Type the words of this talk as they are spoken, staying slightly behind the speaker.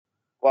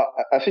Well,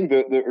 I think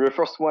the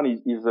first one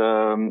is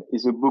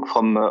a book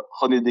from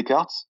René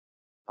Descartes.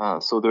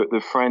 So the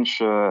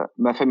French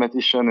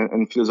mathematician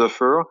and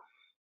philosopher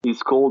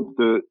is called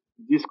the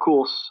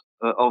Discourse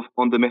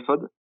on the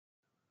Method.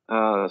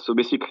 So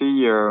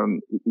basically,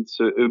 it's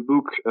a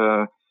book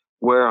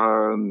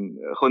where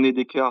René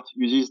Descartes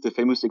uses the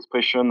famous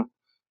expression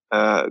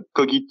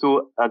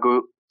cogito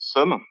ergo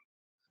sum,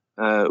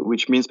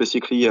 which means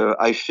basically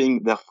I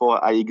think,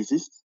 therefore I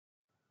exist.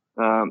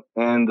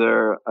 And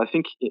I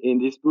think in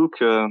this book,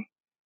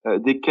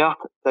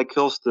 Descartes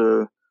tackles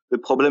the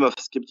problem of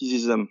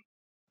skepticism,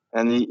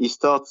 and he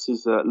starts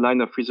his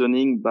line of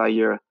reasoning by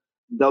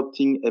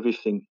doubting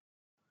everything.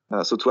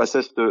 So to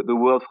assess the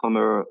world from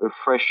a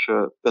fresh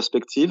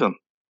perspective,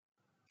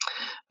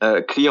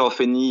 clear of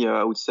any,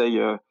 I would say,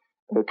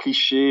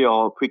 cliché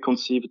or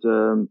preconceived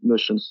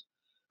notions.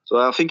 So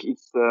I think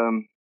it's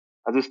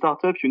as a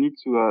startup, you need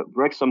to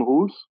break some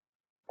rules,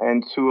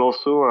 and to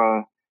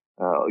also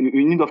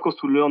you need, of course,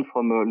 to learn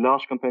from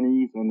large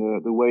companies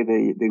and the way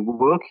they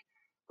work.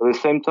 At the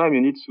same time,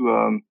 you need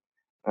to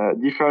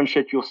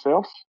differentiate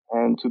yourselves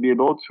and to be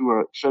able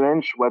to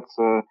challenge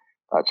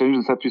challenge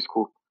the status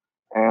quo.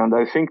 And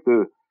I think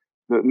the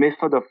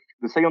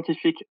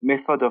scientific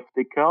method of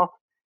Descartes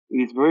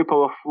is very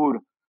powerful,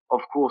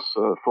 of course,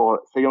 for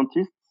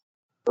scientists,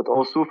 but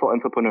also for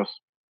entrepreneurs,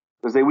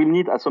 because they will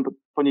need at some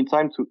point in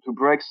time to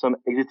break some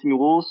existing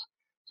rules,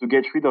 to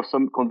get rid of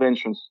some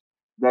conventions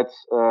that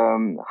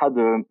had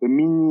a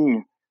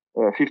meaning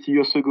 50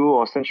 years ago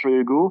or a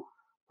century ago,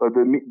 but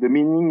the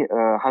meaning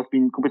has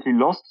been completely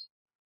lost.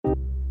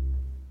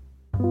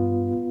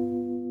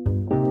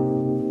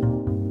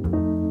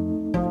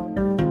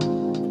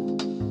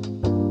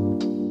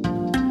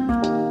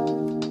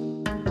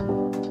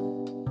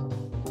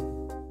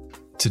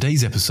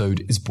 Today's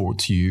episode is brought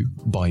to you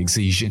by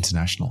Exige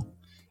International.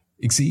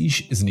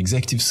 Exige is an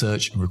executive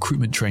search and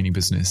recruitment training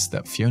business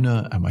that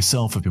Fiona and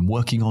myself have been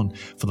working on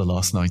for the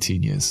last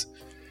 19 years.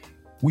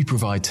 We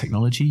provide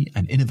technology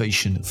and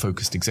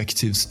innovation-focused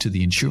executives to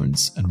the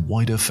insurance and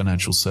wider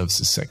financial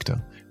services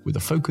sector, with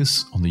a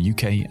focus on the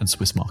UK and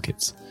Swiss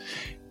markets.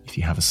 If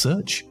you have a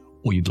search,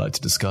 or you'd like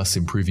to discuss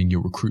improving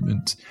your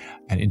recruitment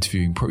and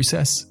interviewing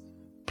process,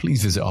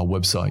 please visit our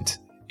website,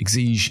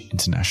 Exige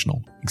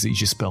International.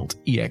 Exige is spelled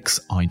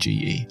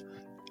E-X-I-G-E.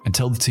 And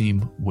tell the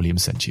team William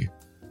sent you.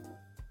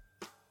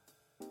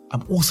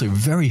 I'm also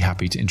very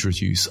happy to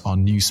introduce our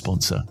new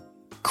sponsor,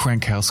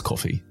 Crankhouse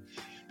Coffee.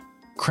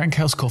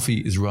 Crankhouse Coffee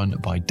is run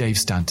by Dave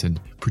Stanton,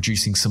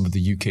 producing some of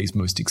the UK's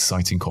most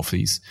exciting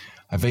coffees,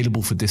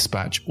 available for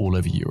dispatch all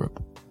over Europe.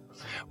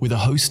 With a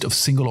host of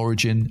single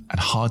origin and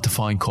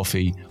hard-to-find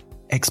coffee,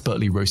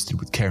 expertly roasted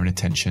with care and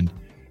attention,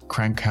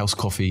 Crankhouse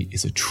Coffee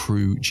is a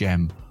true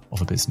gem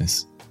of a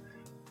business.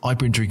 I've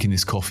been drinking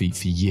this coffee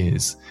for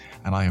years,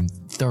 and I am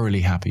thoroughly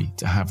happy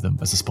to have them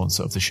as a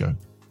sponsor of the show.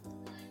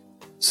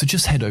 So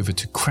just head over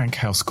to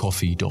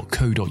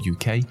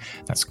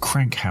crankhousecoffee.co.uk, that's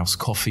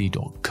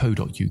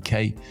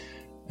crankhousecoffee.co.uk,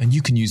 and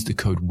you can use the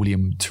code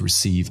William to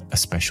receive a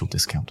special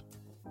discount.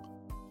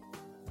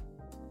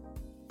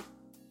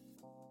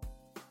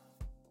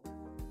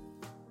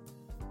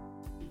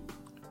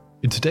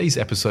 In today's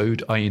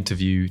episode, I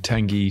interview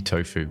Tanguy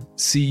Tofu,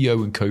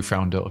 CEO and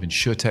co-founder of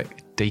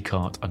InsurTech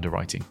Descartes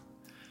Underwriting.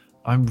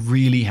 I'm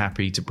really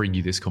happy to bring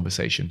you this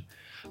conversation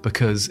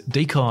because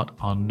Descartes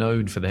are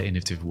known for their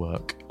innovative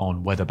work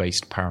on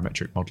weather-based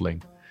parametric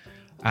modelling.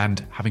 And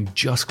having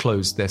just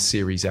closed their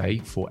Series A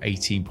for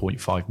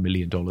 $18.5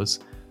 million,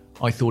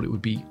 I thought it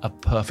would be a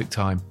perfect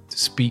time to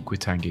speak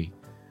with Tanguy.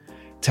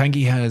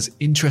 Tanguy has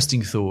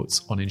interesting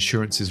thoughts on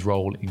insurance's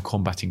role in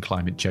combating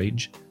climate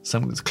change,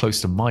 something that's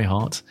close to my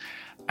heart,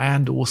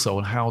 and also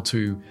on how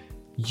to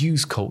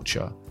use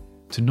culture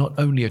to not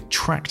only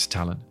attract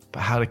talent, but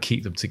how to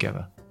keep them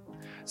together.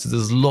 So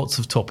there's lots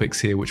of topics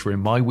here which were in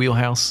my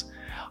wheelhouse.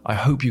 I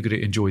hope you're going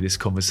to enjoy this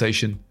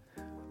conversation.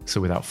 So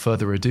without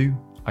further ado,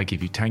 I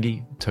give you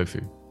Tanguy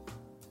Tofu.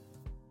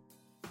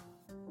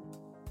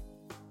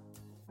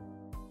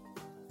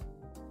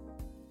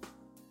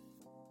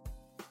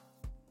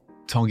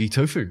 Tanguy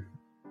Tofu,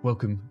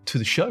 welcome to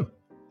the show.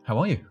 How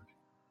are you?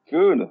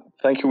 Good.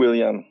 Thank you,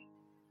 William.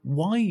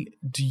 Why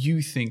do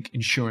you think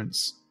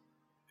insurance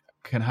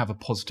can have a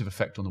positive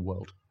effect on the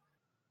world?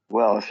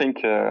 Well, I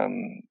think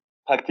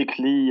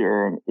practically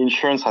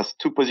insurance has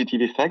two positive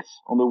effects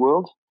on the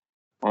world.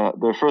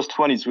 The first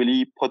one is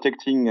really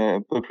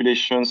protecting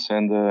populations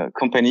and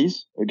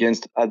companies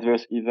against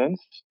adverse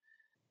events,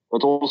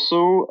 but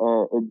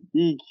also a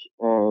big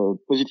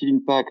positive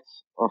impact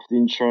of the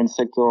insurance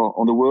sector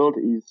on the world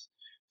is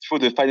through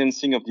the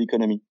financing of the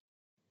economy.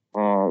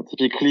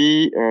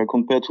 Typically,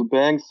 compared to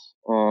banks,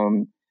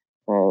 the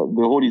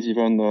role is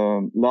even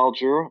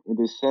larger in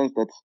the sense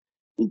that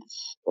it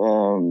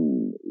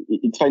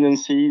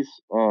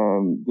finances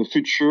the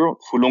future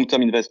through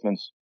long-term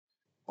investments.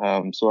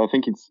 So I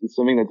think it's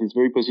something that is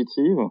very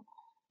positive.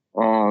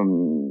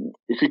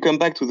 If we come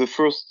back to the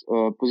first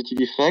positive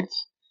effect,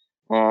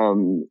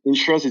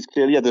 insurance is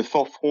clearly at the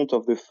forefront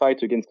of the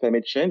fight against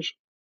climate change.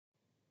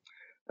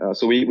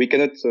 So we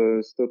cannot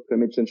stop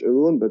climate change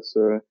alone, but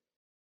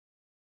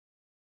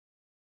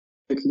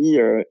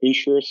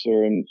insurers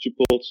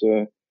support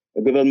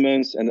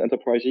governments and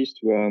enterprises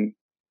to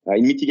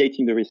in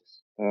mitigating the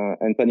risks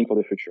and planning for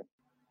the future.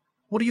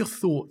 What are your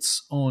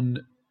thoughts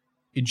on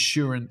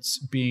insurance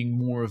being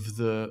more of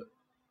the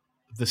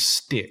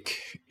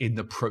stick in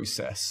the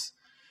process?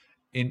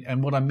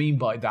 And what I mean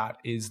by that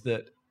is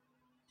that,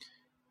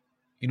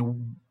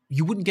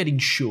 you wouldn't get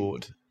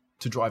insured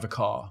to drive a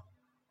car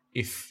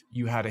if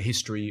you had a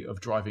history of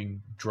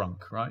driving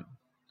drunk, right?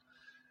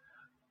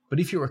 But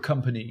if you're a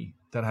company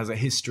that has a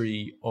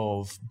history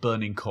of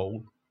burning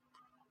coal,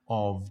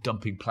 of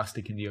dumping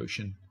plastic in the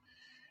ocean,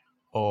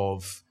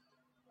 of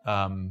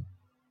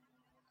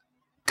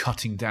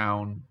cutting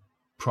down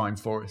prime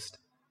forest,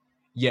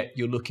 yet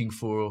you're looking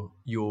for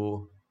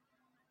your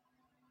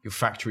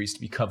factories to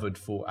be covered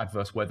for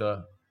adverse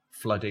weather,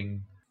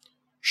 flooding,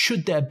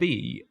 should there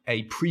be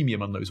a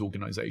premium on those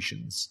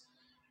organizations?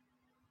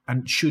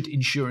 And should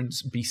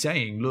insurance be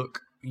saying,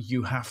 look,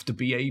 you have to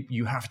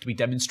be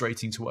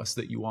demonstrating to us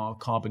that you are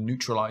carbon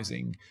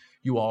neutralizing,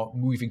 you are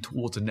moving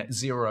towards a net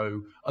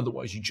zero,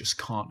 otherwise you just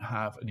can't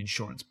have an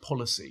insurance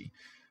policy.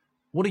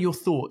 What are your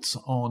thoughts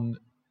on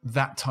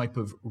that type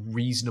of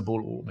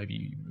reasonable, or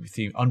maybe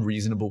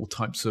unreasonable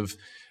types of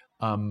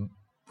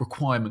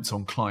requirements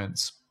on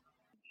clients?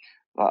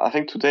 I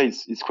think today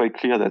it's quite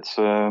clear that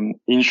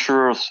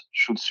insurers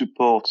should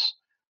support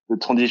the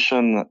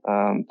transition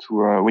to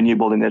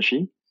renewable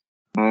energy.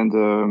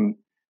 And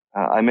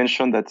I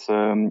mentioned that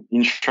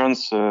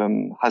insurance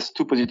has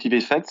two positive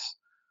effects,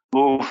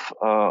 both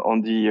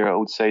on the, I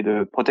would say,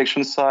 the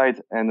protection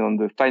side and on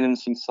the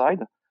financing side.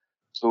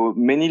 So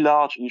many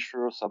large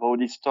insurers have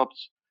already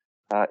stopped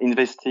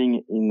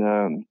investing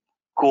in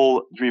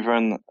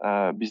coal-driven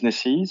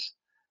businesses,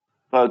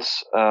 but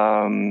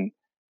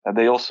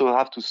they also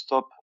have to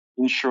stop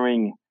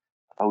insuring,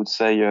 I would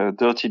say,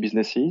 dirty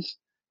businesses.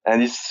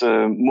 And it's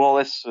more or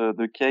less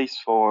the case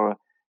for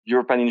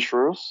European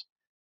insurers.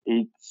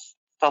 It's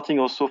starting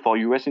also for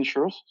US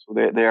insurers. So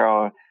they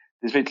are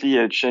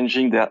definitely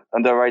changing their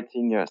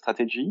underwriting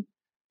strategy.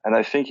 And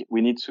I think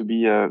we need to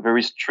be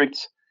very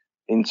strict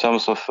in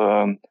terms of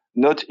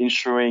not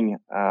insuring,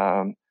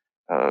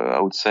 I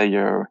would say,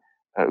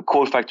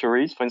 coal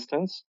factories, for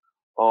instance,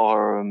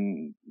 or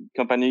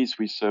companies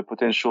with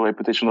potential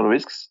reputational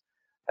risks.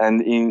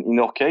 And in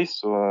our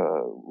case,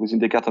 within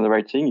Descartes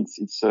underwriting,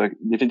 it's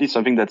definitely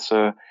something that's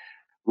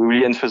we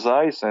really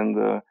emphasize.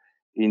 And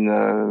in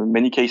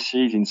many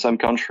cases, in some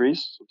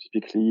countries, so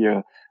typically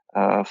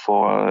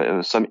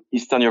for some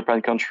Eastern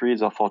European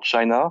countries or for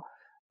China,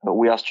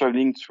 we are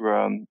struggling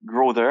to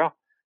grow there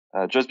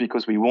just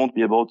because we won't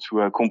be able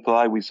to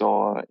comply with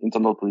our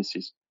internal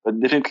policies. But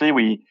definitely,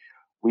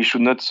 we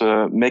should not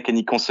make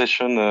any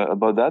concession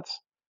about that.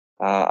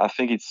 I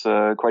think it's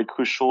quite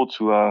crucial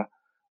to,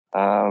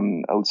 I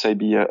would say,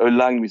 be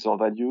aligned with our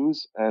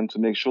values and to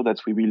make sure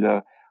that we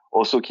will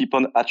also keep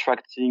on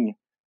attracting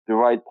the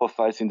right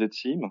profiles in the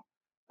team.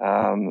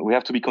 We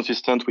have to be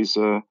consistent with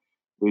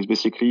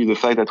basically the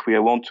fact that we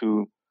want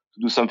to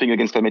do something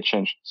against climate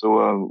change.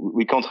 So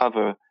we can't have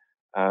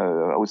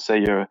I would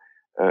say,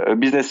 a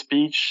business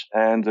speech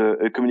and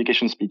a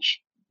communication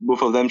speech.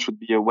 Both of them should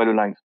be well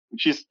aligned,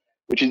 which is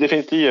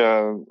definitely,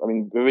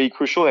 very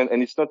crucial.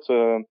 And it's not.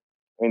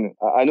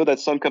 I know that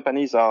some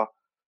companies are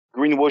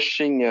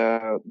greenwashing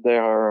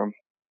their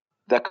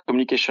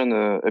communication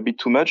a bit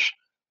too much.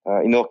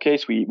 In our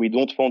case, we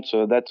don't want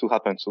that to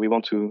happen. So we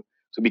want to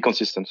be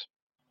consistent.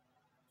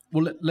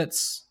 Well,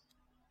 let's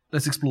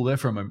explore there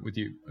for a moment with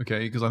you, okay?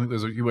 Because I think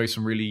there's always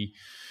some really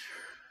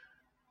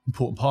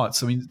important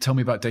parts. I mean, tell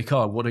me about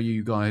Descartes. What do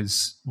you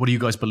guys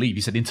believe?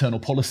 You said internal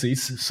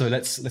policies, so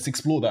let's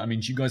explore that. I mean,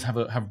 do you guys have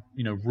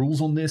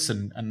rules on this,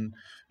 and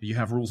do you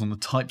have rules on the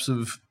types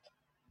of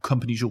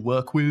companies you'll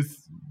work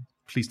with?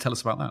 Please tell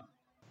us about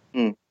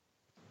that.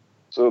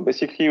 So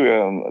basically,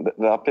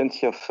 there are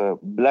plenty of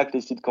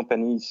blacklisted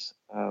companies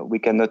we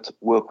cannot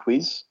work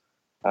with,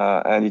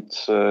 and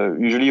it's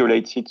usually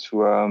related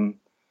to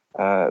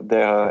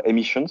their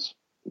emissions.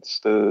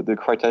 It's the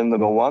criteria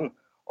number one.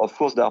 Of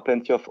course, there are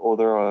plenty of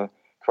other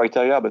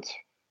criteria, but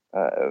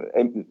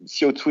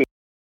CO2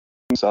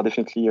 emissions are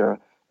definitely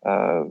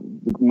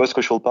the most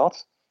crucial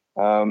part.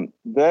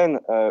 Then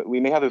we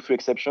may have a few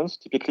exceptions.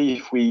 Typically,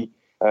 if we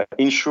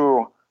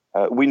insure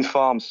wind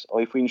farms,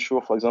 or if we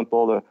insure, for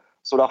example,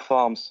 solar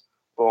farms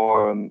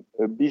for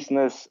a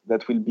business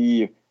that will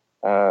be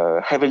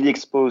heavily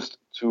exposed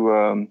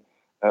to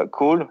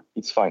coal,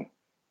 it's fine,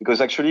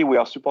 because actually we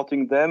are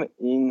supporting them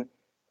in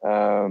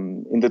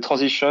the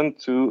transition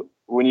to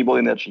renewable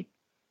energy.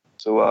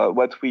 So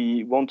what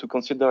we want to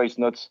consider is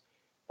not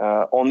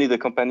only the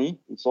company;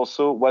 it's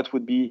also what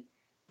would be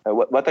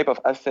what type of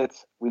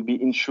assets will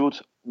be insured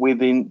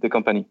within the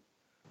company.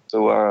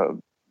 So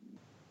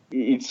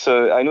it's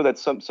I know that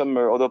some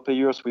other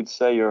players will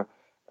say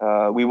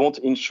we won't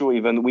insure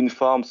even wind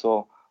farms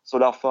or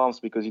solar farms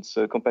because it's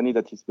a company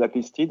that is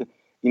blacklisted.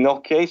 In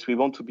our case, we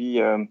want to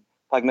be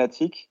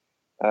pragmatic.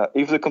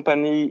 If the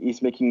company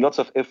is making lots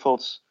of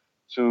efforts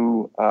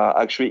to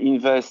actually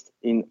invest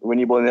in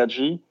renewable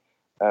energy,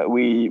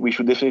 we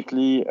should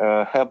definitely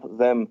help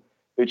them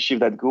achieve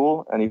that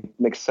goal, and it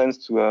makes sense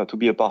to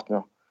be a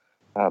partner.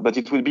 But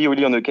it will be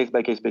really on a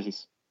case-by-case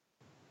basis.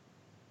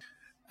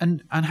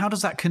 And how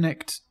does that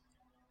connect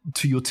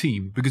to your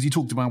team? Because you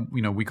talked about,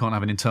 we can't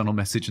have an internal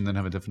message and then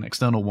have a different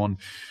external one.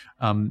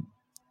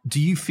 Do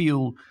you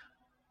feel,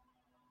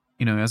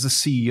 as a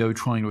CEO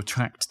trying to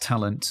attract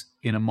talent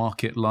in a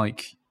market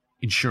like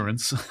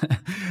insurance,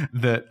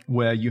 that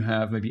where you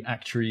have maybe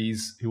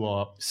actuaries who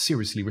are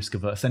seriously risk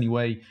averse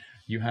anyway,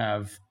 you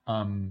have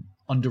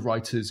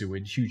underwriters who are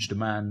in huge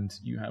demand,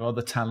 you have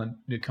other talent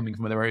coming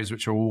from other areas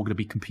which are all going to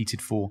be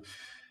competed for.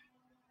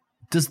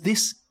 Does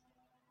this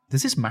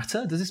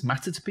matter? Does this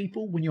matter to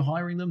people when you're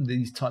hiring them,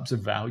 these types of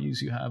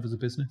values you have as a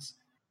business?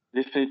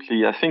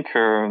 Definitely. I think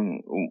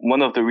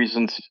one of the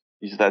reasons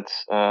is that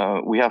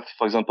we have,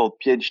 for example,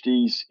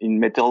 PhDs in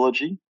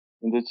meteorology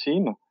in the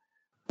team.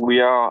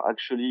 We are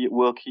actually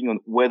working on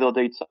weather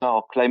data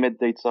or climate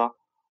data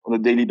on a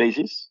daily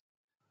basis.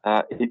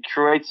 It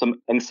creates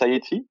some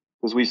anxiety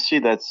because we see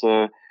that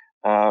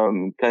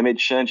climate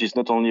change is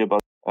not only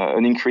about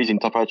an increase in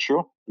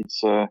temperature.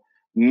 It's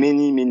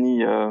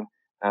many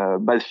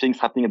bad things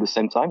happening at the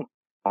same time.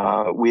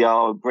 We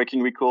are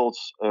breaking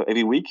records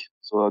every week.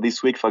 So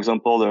this week, for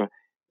example,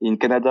 in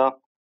Canada,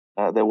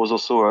 there was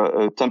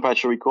also a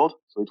temperature record.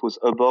 So it was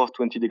above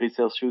 20 degrees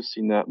Celsius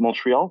in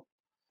Montreal.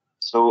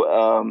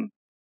 So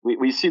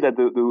we see that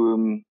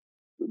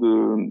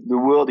the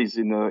world is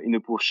in a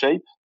poor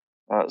shape.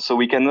 So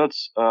we cannot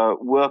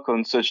work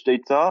on such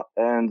data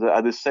and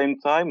at the same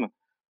time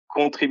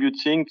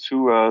contributing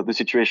to the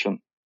situation.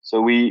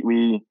 So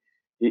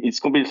it's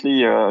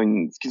completely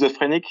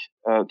schizophrenic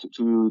to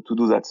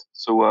do that.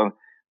 So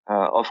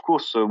of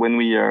course, when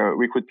we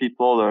recruit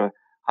people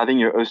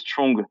having a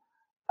strong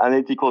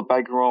analytical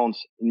background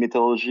in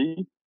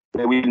meteorology,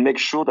 we will make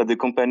sure that the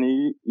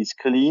company is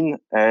clean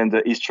and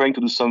is trying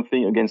to do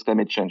something against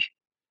climate change.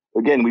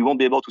 Again, we won't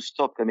be able to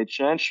stop climate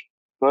change,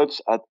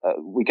 but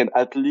we can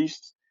at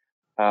least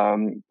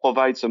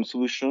provide some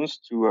solutions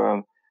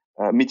to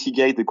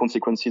mitigate the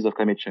consequences of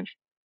climate change.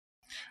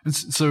 And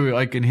so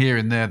I can hear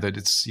in there that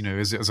it's,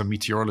 as a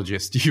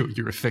meteorologist,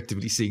 you're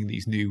effectively seeing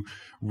these new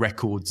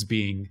records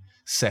being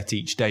set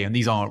each day. And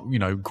these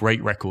aren't,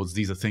 great records.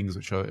 These are things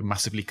which are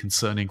massively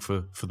concerning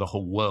for the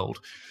whole world.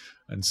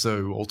 And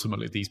so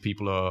ultimately these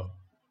people are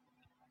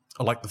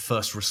like the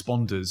first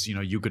responders.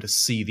 You're going to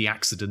see the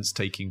accidents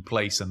taking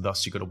place, and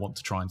thus you're going to want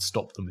to try and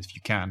stop them if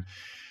you can.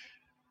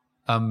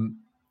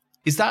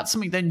 Is that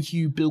something then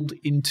you build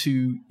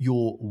into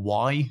your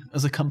why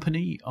as a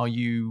company? Are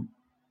you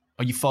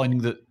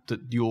finding that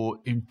your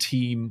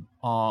team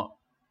are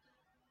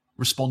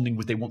responding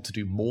with they want to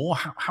do more?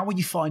 How are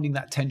you finding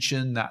that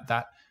tension,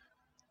 that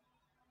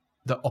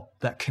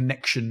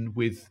connection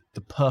with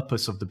the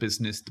purpose of the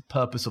business, the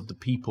purpose of the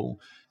people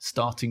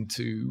starting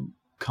to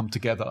come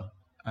together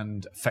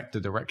and affect the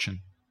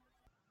direction?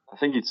 I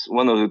think it's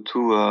one of the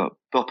two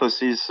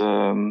purposes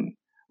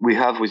we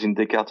have within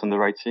Descartes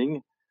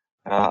Underwriting.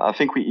 I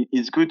think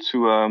it's good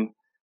to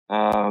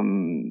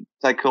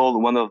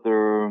tackle one of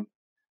the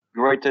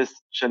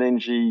greatest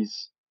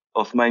challenges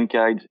of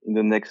mankind in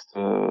the next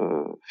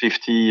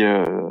 50,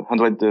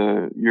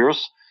 100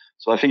 years.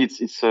 So I think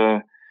it's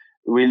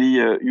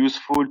really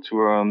useful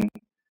to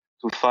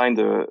find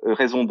a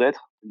raison d'être,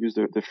 to use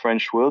the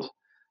French word.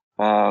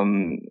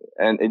 And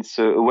it's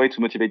a way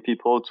to motivate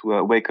people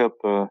to wake up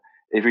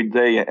every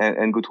day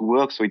and go to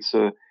work. So it's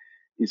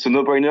a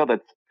no-brainer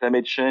that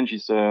climate change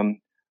is a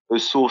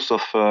source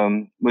of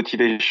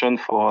motivation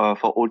for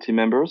all team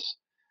members.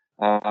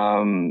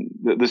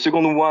 The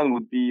second one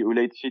would be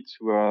related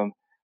to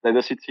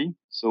diversity.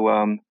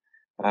 So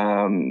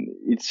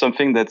it's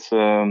something that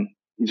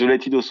is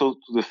related also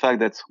to the fact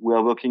that we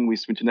are working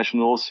with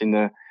multinationals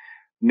in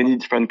many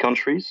different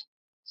countries.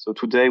 So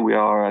today we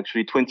are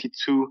actually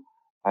 22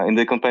 in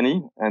the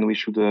company, and we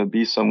should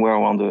be somewhere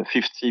around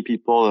 50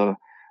 people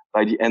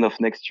by the end of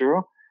next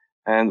year.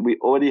 And we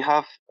already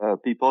have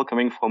people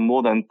coming from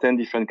more than 10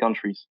 different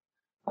countries.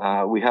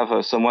 We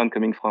have someone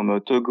coming from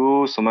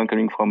Togo, someone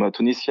coming from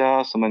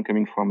Tunisia, someone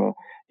coming from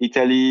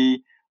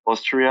Italy,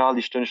 Austria,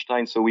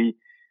 Liechtenstein. So we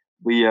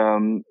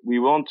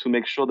want to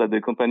make sure that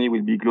the company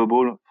will be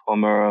global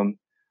from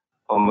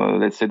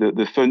let's say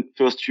the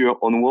first year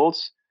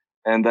onwards,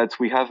 and that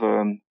we have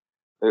a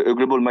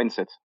global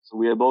mindset. So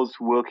we're able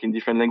to work in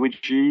different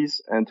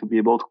languages and to be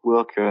able to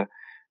work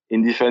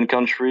in different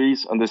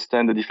countries,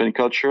 understand the different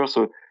cultures.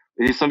 So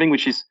it is something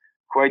which is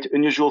quite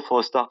unusual for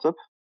a startup.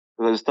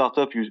 As a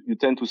startup, you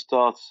tend to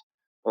start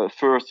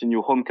first in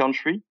your home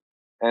country,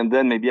 and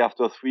then maybe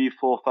after 3,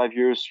 4, 5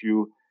 years,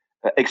 you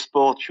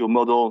export your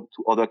model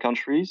to other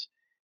countries.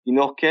 In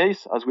our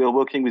case, as we are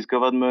working with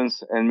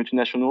governments and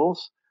multinationals,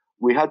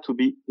 we had to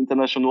be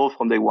international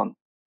from day one.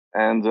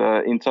 And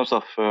in terms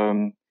of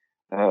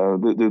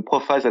the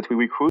profiles that we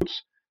recruit,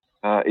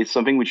 it's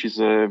something which is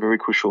very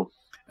crucial.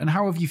 And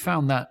how have you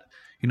found that,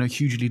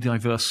 hugely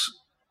diverse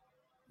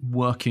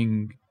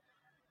working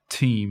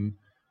team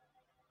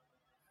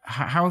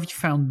how have you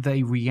found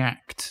they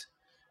react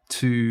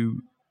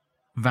to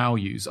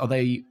values?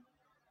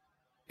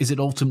 Is it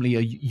ultimately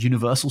a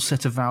universal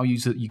set of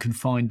values that you can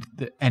find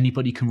that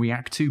anybody can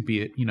react to,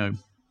 be it,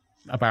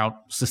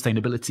 about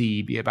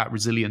sustainability, be it about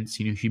resilience,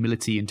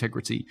 humility,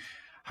 integrity?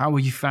 How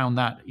have you found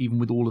that even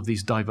with all of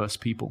these diverse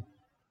people?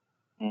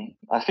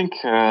 I think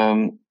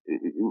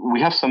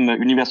we have some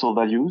universal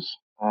values.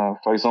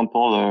 For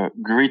example,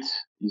 grit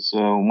is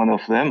one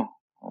of them,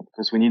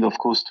 because we need, of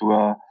course,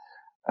 to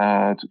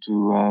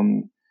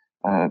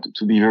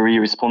be very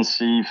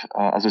responsive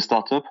as a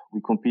startup. We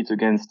compete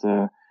against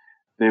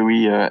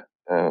very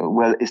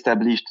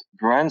well-established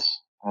brands.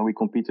 We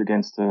compete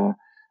against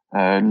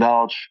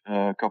large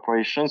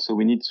corporations, so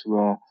we need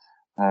to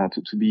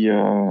be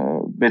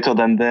better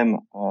than them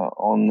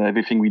on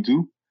everything we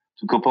do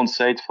to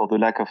compensate for the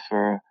lack of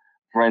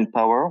brand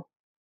power.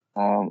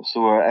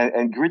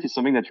 And grit is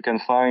something that you can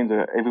find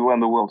everywhere in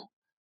the world.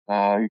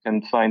 You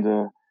can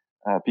find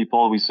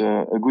people with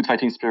a good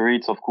fighting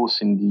spirit, of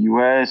course, in the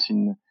US,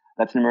 in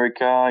Latin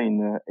America,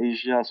 in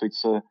Asia. So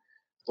it's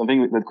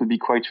something that could be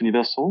quite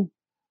universal.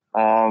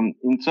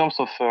 In terms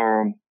of,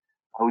 I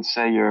would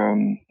say,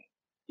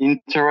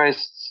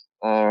 interests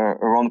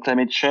around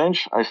climate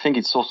change, I think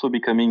it's also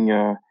becoming,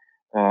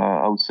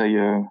 I would say,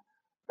 a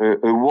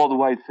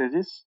worldwide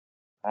thesis.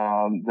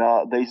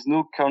 There is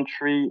no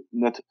country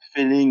not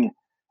feeling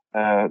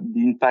the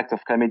impact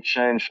of climate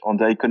change on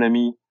their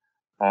economy,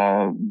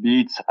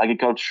 be it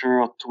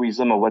agriculture,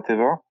 tourism, or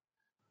whatever.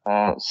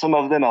 Some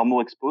of them are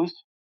more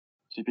exposed.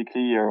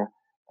 Typically,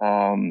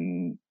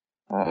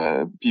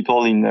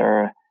 people in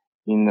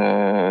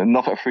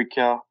North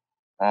Africa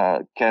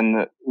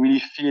can really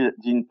feel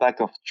the impact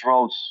of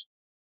droughts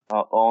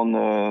on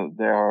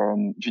their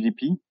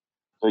GDP.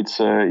 So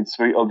it's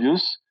very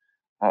obvious.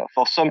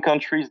 For some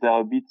countries, they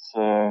are a bit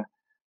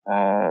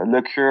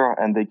luckier,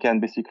 and they can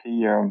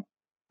basically they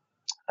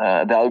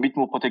are a bit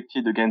more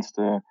protected against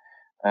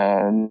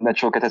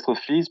natural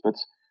catastrophes. But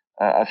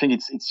I think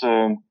it's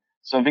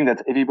something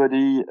that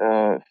everybody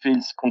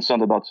feels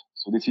concerned about.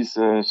 So this is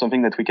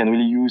something that we can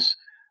really use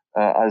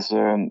as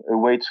a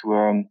way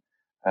to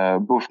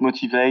both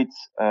motivate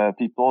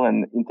people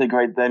and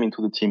integrate them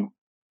into the team.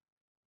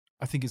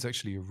 I think it's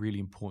actually a really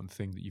important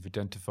thing that you've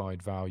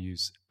identified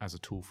values as a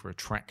tool for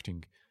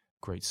attracting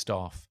great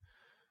staff,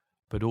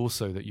 but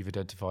also that you've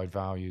identified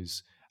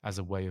values as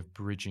a way of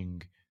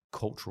bridging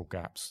cultural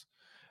gaps.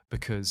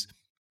 Because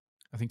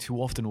I think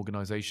too often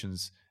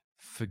organizations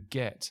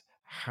forget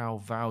how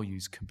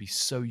values can be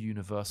so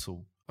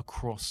universal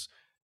across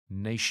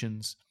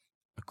nations,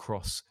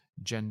 across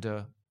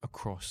gender,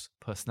 across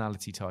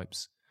personality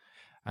types.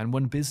 And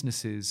when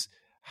businesses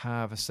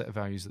have a set of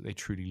values that they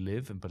truly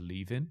live and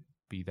believe in,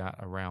 be that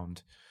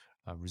around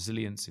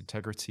resilience,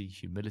 integrity,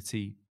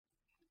 humility,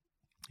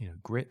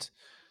 grit,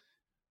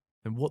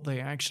 then what they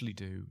actually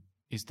do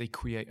is they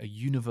create a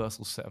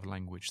universal set of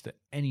language that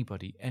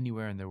anybody,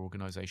 anywhere in their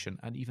organization,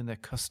 and even their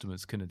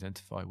customers can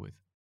identify with.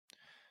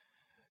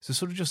 So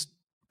sort of just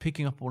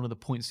picking up one of the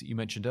points that you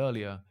mentioned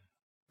earlier,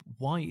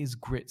 why is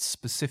grit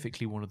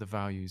specifically one of the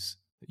values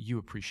that you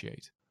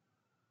appreciate?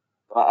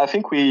 I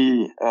think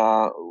we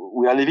are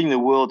living in a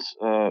world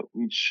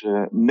which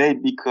may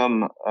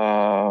become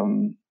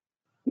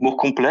more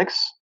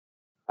complex.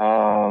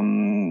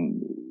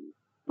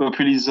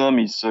 Populism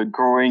is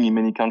growing in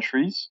many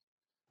countries.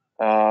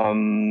 There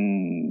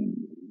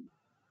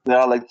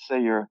are, let's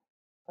say,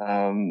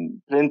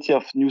 plenty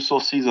of new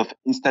sources of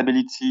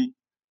instability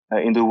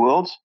in the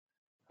world.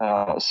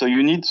 So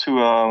you need to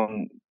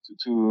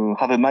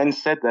have a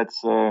mindset that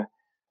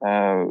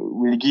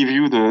will give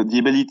you the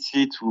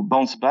ability to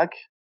bounce back,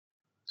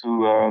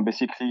 to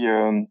basically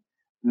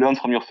learn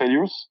from your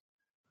failures.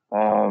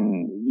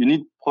 You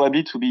need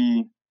probably to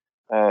be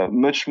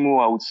much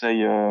more, I would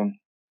say,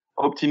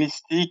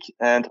 optimistic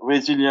and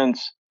resilient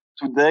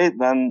today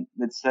than,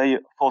 let's say,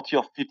 40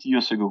 or 50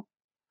 years ago.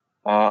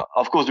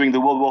 Of course, during the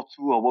World War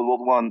II or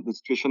World War I, the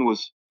situation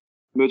was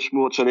much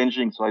more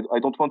challenging. So I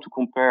don't want to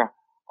compare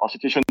our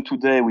situation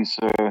today with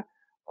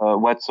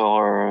what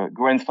our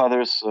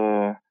grandfathers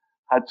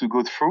had to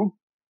go through.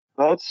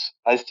 But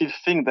I still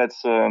think that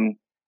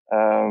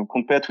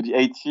compared to the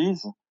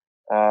 80s,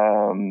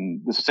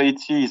 the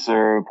society is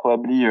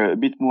probably a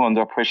bit more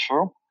under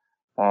pressure.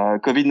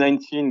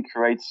 COVID-19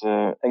 creates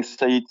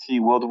anxiety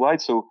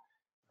worldwide, so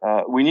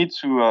we need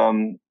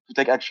to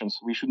take actions.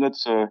 We should not,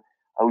 I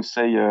would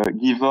say,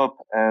 give up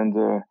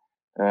and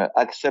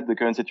accept the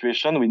current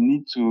situation. We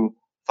need to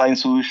find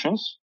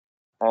solutions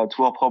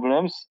to our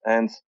problems,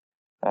 and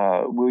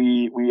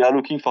we are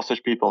looking for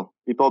such people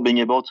being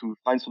able to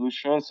find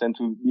solutions and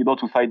to be able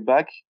to fight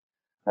back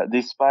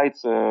despite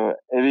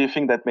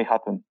everything that may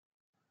happen.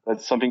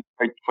 That's something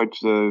quite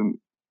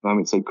I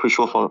would say,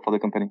 crucial for the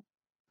company.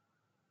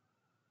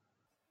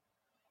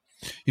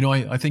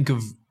 I think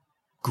of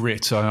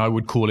grit. I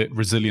would call it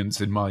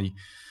resilience in my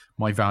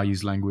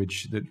values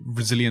language. That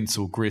resilience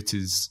or grit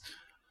is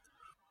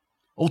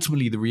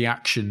ultimately the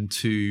reaction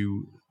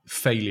to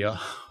failure,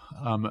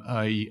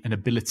 an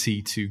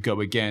ability to go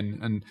again.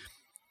 And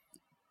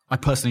I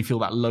personally feel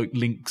that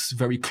links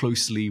very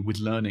closely with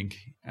learning.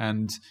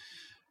 And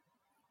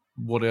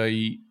what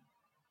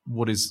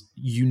is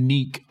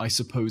unique, I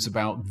suppose,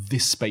 about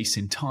this space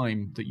in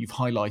time that you've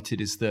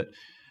highlighted is that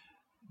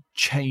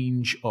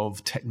change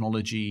of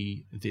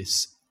technology,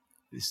 this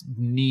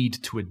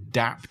need to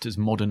adapt as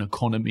modern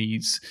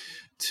economies,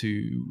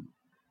 to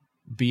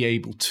be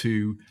able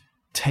to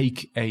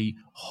take a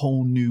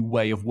whole new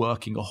way of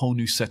working, a whole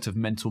new set of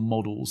mental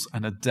models,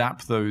 and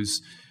adapt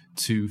those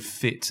to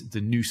fit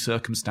the new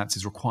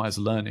circumstances requires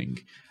learning.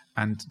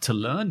 And to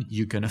learn,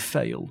 you're going to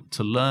fail.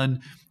 To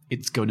learn,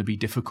 it's going to be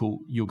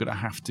difficult. You're going to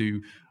have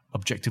to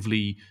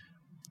objectively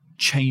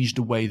change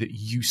the way that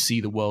you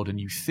see the world and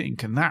you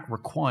think. And that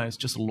requires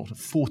just a lot of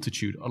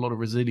fortitude, a lot of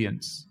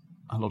resilience,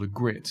 a lot of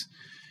grit.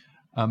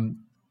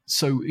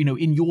 So,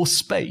 in your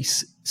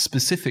space,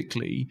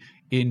 specifically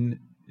in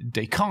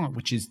Descartes,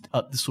 which is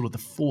at the sort of the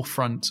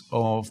forefront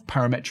of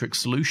parametric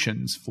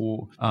solutions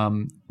for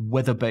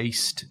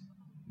weather-based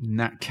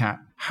NatCat,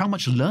 how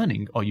much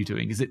learning are you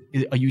doing?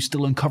 Are you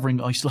still having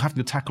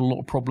to tackle a lot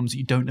of problems that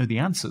you don't know the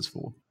answers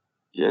for?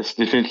 Yes,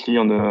 definitely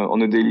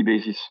on a daily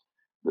basis.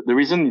 The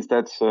reason is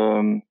that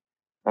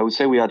I would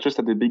say we are just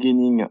at the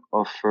beginning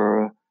of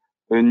a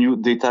new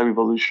data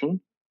revolution.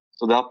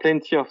 So there are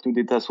plenty of new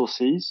data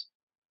sources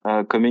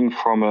coming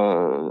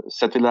from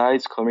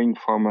satellites, coming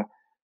from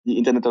the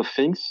Internet of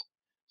Things.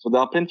 So there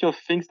are plenty of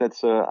things that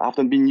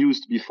haven't been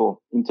used before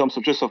in terms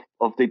of just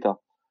of data.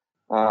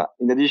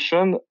 In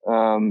addition,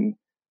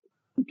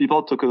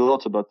 people talk a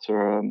lot about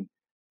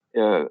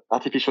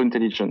artificial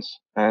intelligence.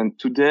 And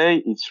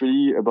today it's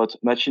really about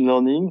machine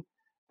learning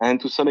and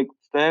to some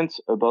extent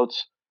about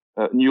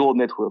neural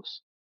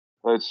networks.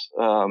 But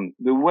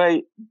the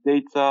way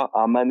data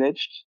are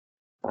managed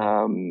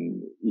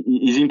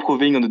is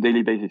improving on a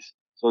daily basis.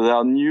 So there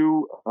are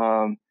new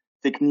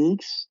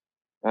techniques,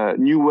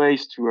 new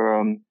ways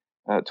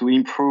to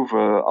improve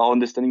our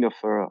understanding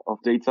of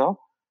data.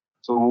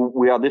 So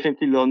we are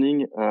definitely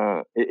learning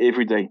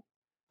every day.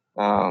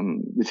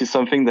 This is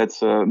something that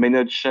may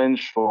not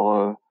change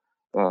for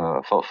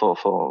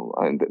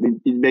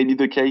it may be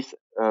the case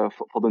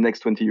for the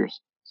next 20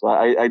 years. So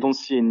I don't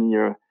see any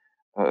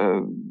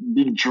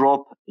big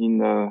drop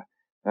in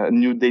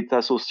new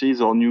data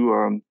sources or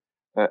new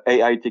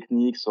AI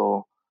techniques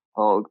or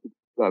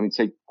I mean,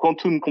 say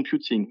quantum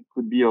computing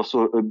could be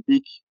also a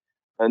big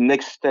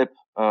next step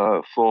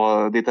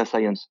for data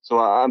science. So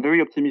I'm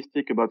very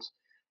optimistic about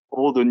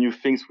all the new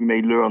things we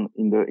may learn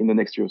in the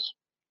next years.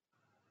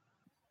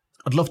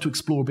 I'd love to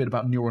explore a bit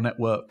about neural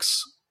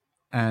networks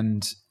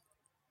and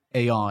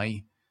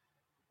AI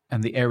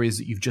and the areas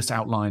that you've just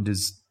outlined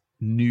as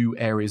new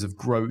areas of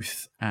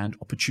growth and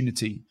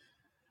opportunity.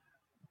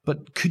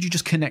 But could you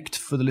just connect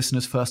for the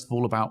listeners, first of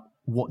all, about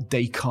what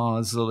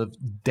Descartes' sort of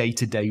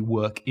day-to-day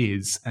work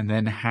is, and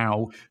then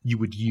how you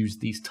would use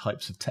these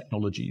types of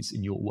technologies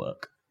in your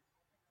work?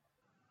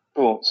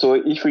 Cool. So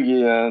if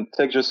we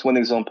take just one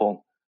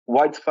example,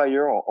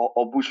 wildfire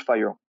or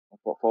bushfire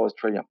for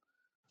Australia.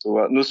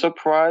 So no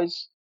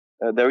surprise,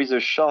 there is a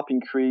sharp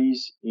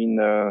increase in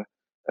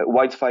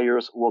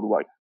wildfires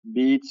worldwide,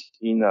 be it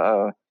in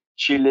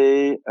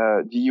Chile,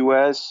 the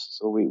US.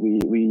 So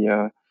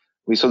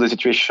we saw the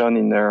situation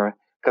in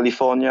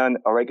California and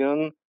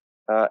Oregon,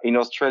 in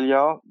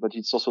Australia, but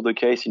it's also the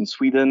case in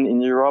Sweden,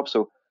 in Europe.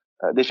 So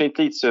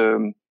definitely it's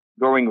a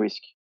growing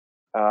risk.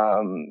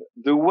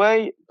 The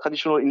way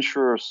traditional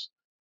insurers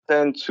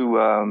tend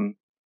to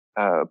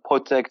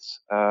protect,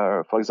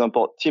 for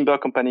example, timber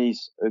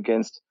companies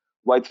against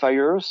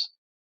wildfires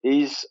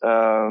is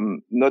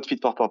not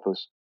fit for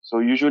purpose. So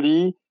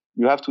usually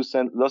you have to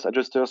send loss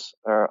adjusters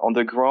on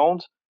the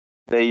ground.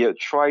 They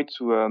try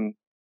to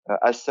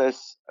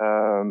assess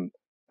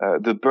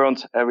the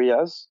burnt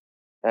areas,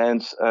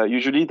 and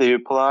usually they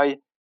apply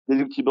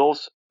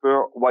deductibles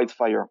per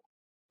wildfire.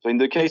 So in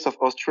the case of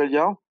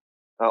Australia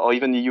or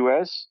even the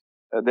US,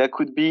 there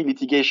could be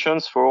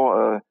litigations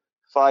for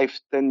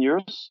 5-10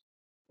 years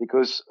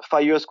because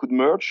fires could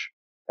merge,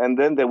 and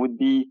then there would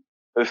be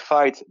a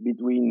fight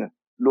between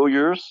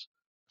lawyers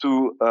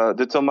to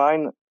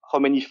determine how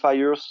many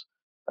fires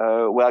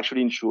were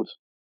actually insured.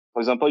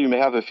 For example, you may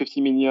have a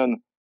 50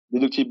 million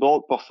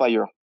deductible per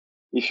fire.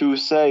 If you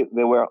say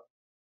there were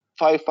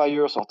 5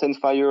 fires or 10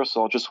 fires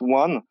or just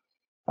one,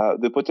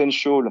 the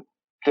potential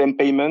claim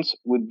payments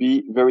would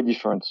be very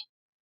different.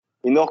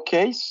 In our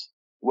case,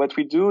 what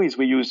we do is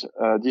we use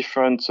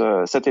different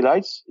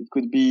satellites. It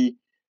could be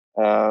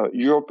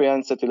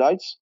European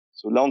satellites,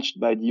 so launched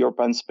by the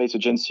European Space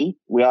Agency.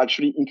 We are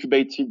actually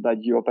incubated by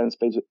the European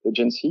Space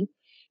Agency.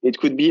 It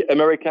could be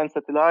American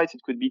satellites.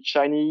 It could be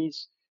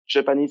Chinese,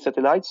 Japanese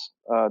satellites,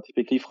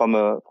 typically from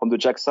the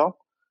JAXA.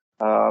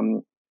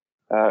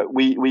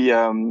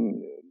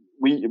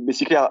 We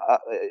basically,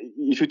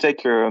 if you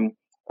take the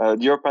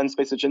European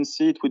Space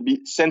Agency, it would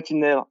be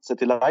Sentinel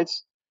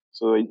satellites.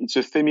 So it's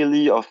a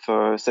family of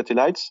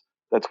satellites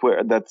that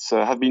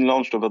have been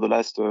launched over the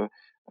last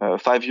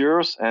 5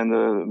 years,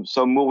 and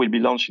some more will be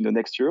launched in the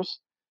next years.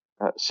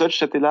 Such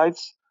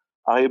satellites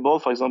are able,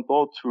 for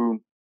example,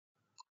 to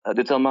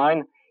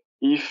determine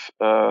if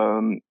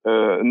an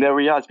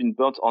area has been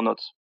burnt or not.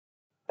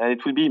 And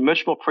it will be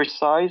much more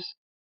precise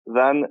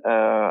than,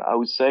 I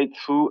would say,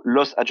 through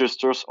loss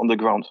adjusters on the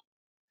ground.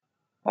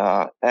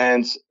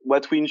 And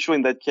what we insure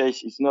in that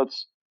case is not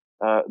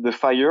the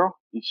fire,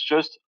 it's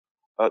just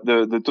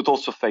the total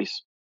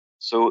surface.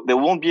 So there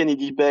won't be any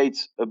debate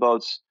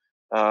about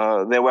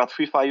there were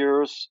 3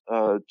 fires,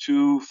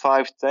 2,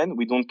 5, 10.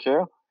 We don't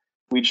care.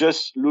 We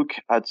just look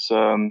at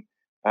the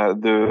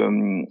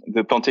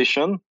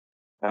plantation.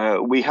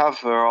 We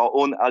have our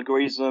own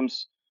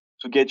algorithms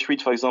to get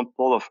rid, for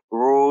example, of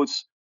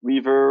roads,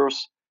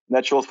 rivers,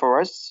 natural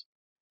forests.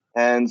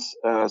 And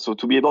so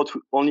to be able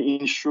to only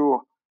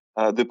insure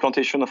the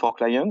plantation of our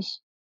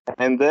clients.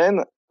 And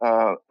then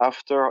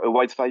after a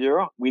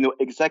wildfire, we know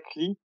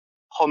exactly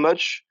how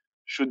much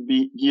should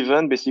be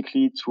given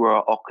basically to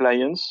our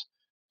clients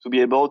to be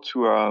able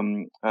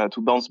to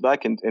bounce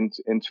back and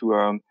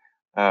to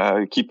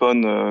keep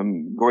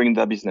on growing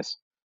their business.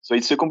 So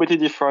it's a completely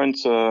different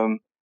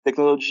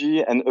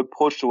technology and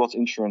approach towards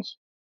insurance.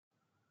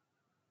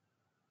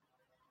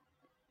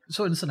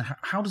 So I understand,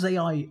 how does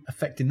AI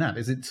affect in that?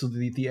 Is it sort of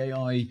the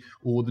AI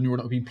or the neural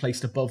network being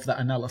placed above that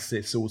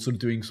analysis, or sort of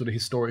doing sort of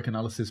historic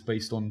analysis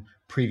based on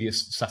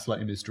previous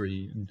satellite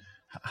imagery? And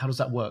how does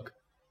that work?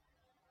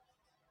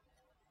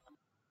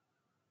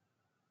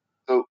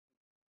 So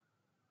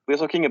we're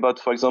talking about,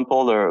 for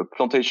example,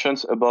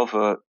 plantations above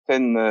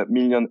 10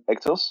 million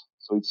hectares.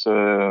 So it's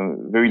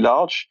very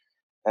large,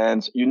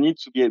 and you need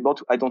to be able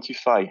to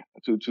identify.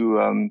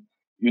 You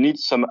need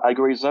some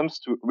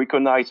algorithms to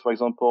recognize, for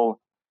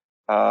example,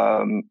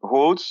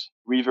 roads,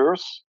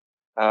 rivers,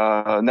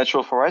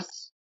 natural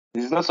forests.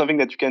 This is not something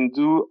that you can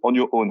do on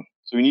your own.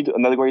 So you need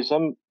an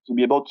algorithm to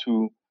be able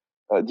to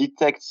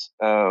detect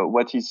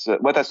what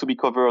has to be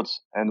covered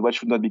and what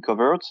should not be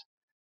covered,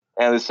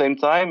 and at the same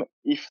time,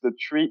 if the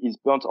tree is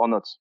burnt or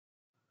not.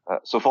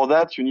 So for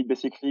that, you need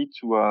basically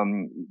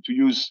to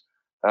use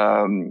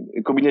a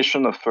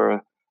combination of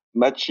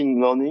machine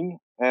learning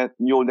and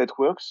neural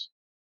networks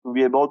to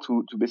be able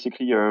to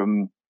basically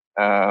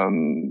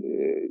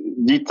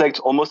detect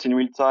almost in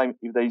real time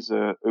if there is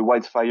a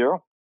wildfire.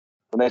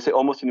 When I say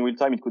almost in real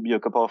time, it could be a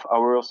couple of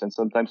hours and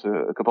sometimes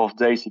a couple of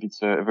days if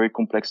it's a very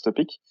complex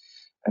topic,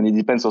 and it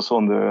depends also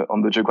on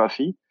the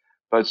geography.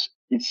 But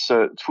it's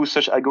through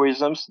such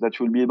algorithms that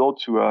you'll be able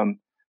to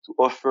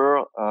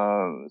offer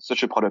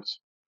such a product.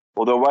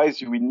 Otherwise,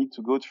 you will need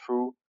to go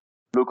through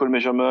local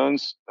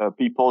measurements,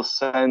 people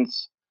sent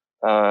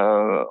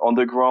on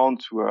the ground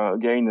to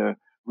again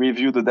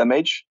review the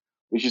damage,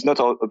 which is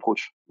not our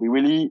approach. We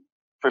really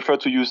prefer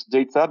to use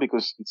data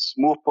because it's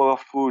more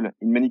powerful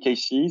in many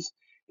cases.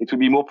 It will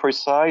be more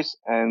precise,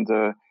 and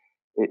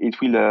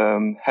it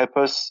will help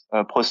us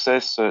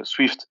process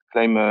swift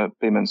claim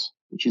payments,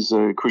 which is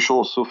crucial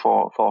also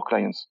for our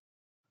clients.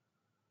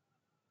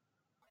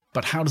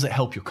 But how does it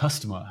help your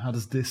customer? How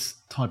does this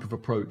type of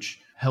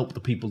approach help the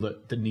people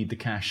that need the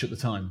cash at the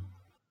time?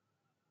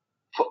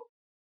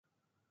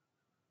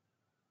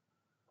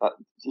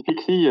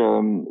 Typically,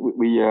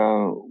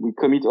 we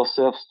commit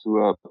ourselves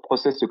to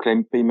process the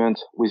claim payment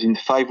within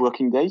 5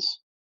 working days.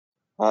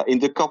 In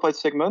the corporate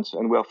segment,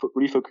 and we are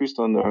really focused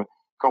on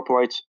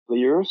corporate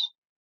players,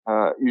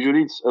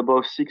 usually it's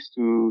above 6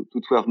 to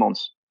 12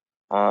 months,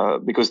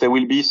 because there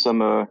will be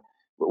some,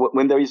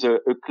 when there is a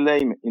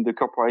claim in the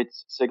corporate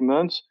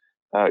segment,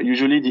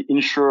 usually the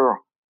insurer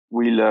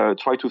will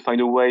try to find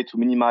a way to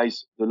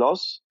minimize the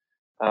loss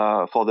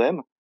for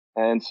them,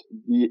 and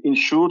the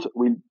insured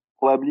will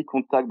probably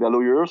contact their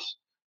lawyers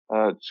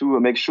to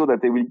make sure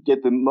that they will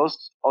get the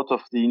most out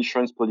of the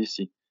insurance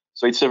policy.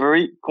 So it's a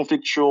very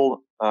conflictual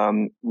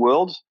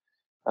world,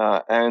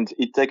 and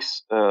it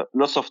takes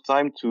lots of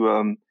time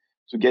to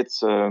get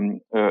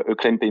a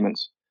claim payment.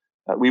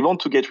 We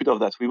want to get rid of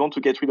that. We want to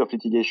get rid of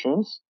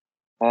litigations,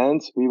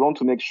 and we want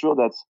to make sure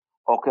that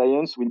our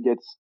clients will get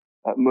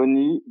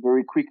money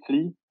very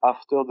quickly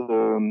after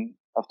the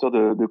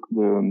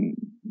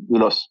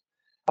loss.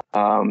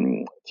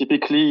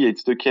 Typically,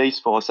 it's the case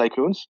for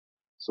cyclones.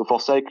 So for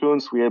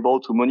cyclones, we're able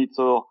to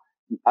monitor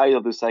the height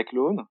of the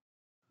cyclone.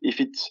 If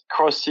it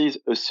crosses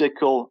a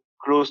circle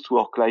close to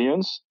our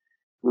clients,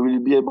 we will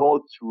be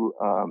able to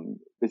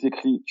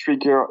basically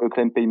trigger a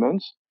claim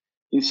payment.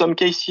 In some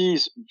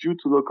cases, due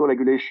to local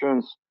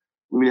regulations,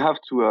 we will have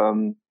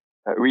to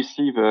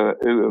receive a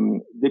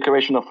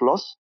declaration of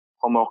loss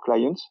from our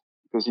clients,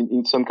 because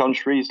in some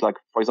countries, like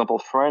for example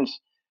France,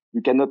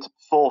 you cannot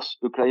force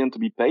the client to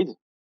be paid.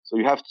 So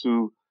you have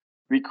to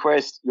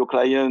request your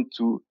client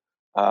to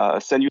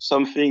send you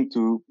something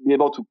to be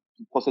able to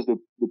process the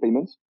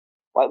payment.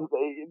 Well,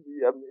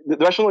 the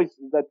rationale is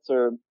that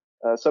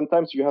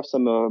sometimes you have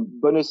some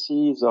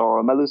bonuses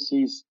or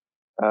maluses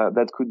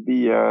that could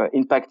be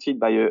impacted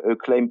by a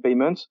claim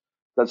payment.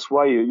 That's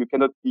why you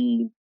cannot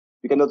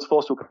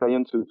force your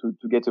client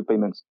to get a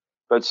payment.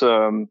 But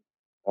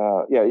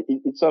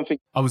it's something.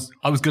 I was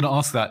going to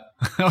ask that.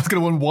 I was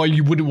going to wonder why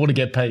you wouldn't want to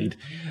get paid.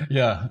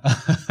 Yeah.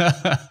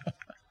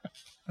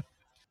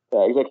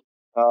 Yeah, exactly.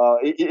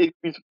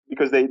 It's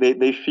because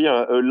they fear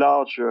a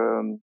large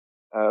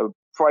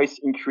price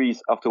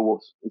increase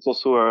afterwards. It's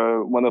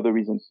also one of the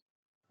reasons,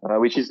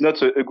 which is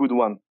not a good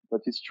one.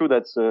 But it's true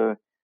that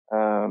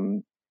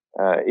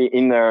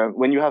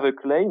when you have a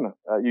claim,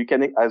 you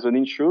can, as an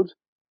insured,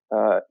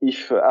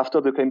 if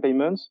after the claim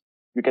payment,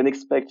 you can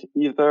expect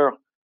either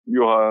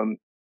your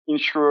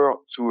insurer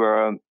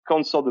to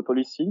cancel the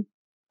policy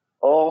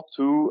or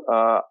to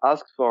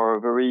ask for a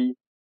very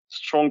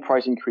strong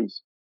price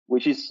increase,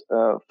 which is,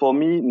 for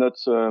me, not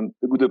a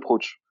good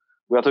approach.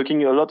 We are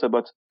talking a lot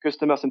about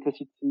customer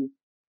centricity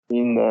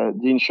in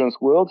the insurance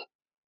world,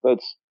 but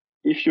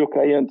if your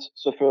client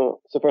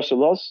suffers a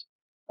loss,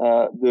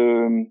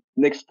 the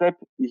next step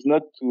is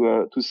not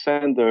to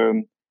send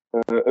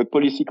a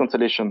policy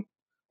cancellation.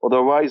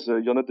 Otherwise,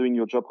 you're not doing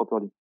your job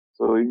properly.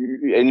 So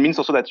it means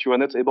also that you are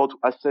not able to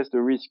assess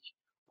the risk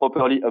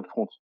properly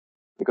upfront,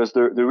 because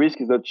the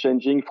risk is not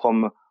changing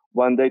from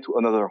one day to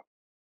another.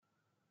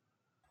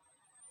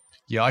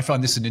 Yeah, I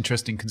find this an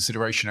interesting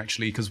consideration,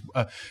 actually, because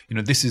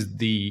this is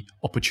the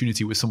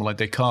opportunity with someone like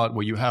Descartes,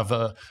 where you have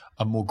a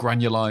more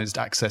granularized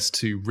access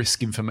to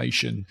risk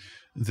information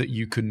that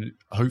you can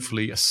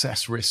hopefully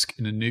assess risk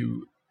in a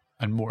new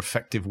and more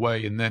effective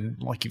way. And then,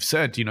 like you've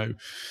said, the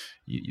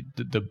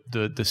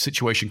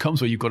situation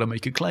comes where you've got to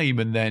make a claim,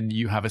 and then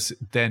you have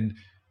then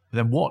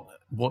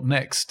what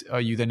next?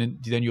 Are you then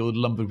you're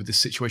lumbered with this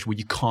situation where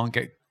you can't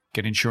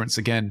get insurance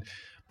again?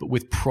 But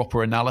with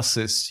proper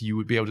analysis, you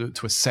would be able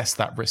to assess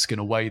that risk in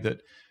a way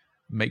that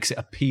makes it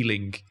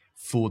appealing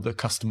for the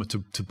customer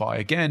to buy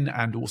again,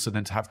 and also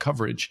then to have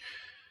coverage.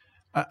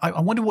 I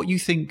wonder what you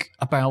think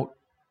about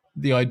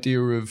the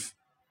idea of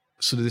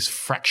sort of this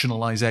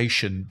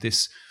fractionalization,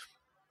 this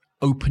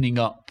opening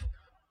up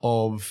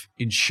of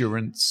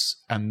insurance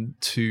and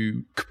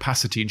to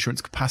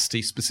insurance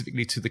capacity,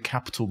 specifically to the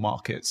capital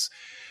markets,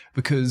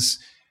 because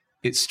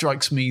it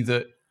strikes me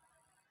that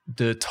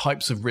the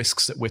types of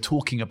risks that we're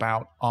talking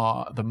about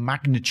are the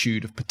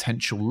magnitude of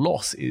potential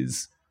loss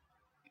is,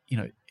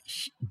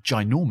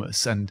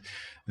 ginormous, and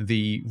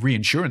the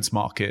reinsurance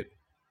market,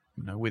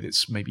 with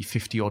its maybe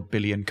 50 odd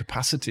billion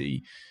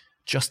capacity,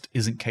 just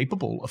isn't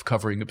capable of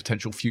covering the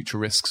potential future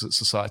risks that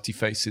society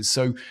faces.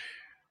 So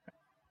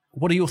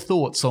what are your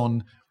thoughts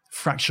on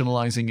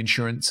fractionalizing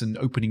insurance and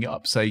opening it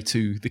up, say,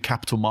 to the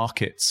capital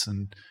markets,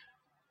 and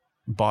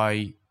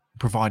by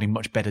providing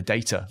much better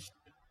data?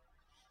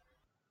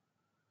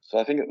 So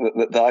I think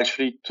there are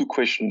actually two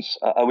questions.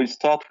 I will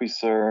start with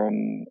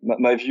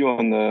my view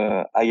on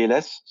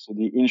ILS, so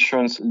the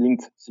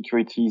insurance-linked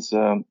securities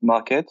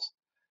market.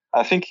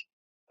 I think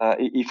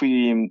if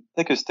we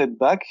take a step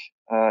back,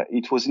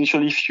 it was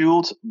initially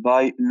fueled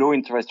by low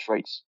interest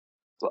rates.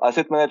 So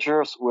asset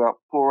managers were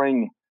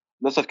pouring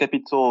lots of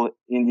capital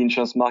in the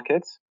insurance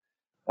market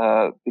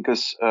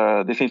because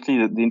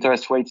definitely the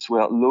interest rates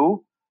were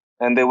low,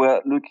 and they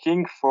were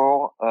looking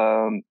for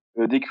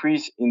a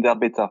decrease in their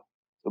beta.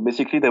 So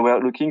basically, they were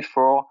looking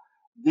for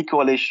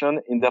decorrelation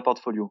in their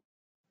portfolio.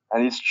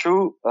 And it's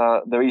true,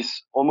 there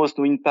is almost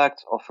no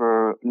impact of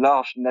a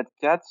large net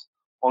cat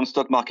on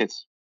stock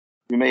markets.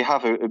 You may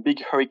have a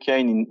big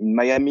hurricane in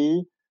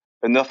Miami,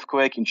 an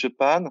earthquake in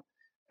Japan,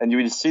 and you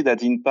will see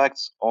that the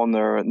impact on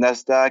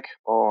NASDAQ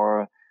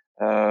or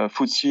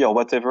FTSE or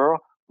whatever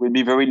will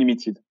be very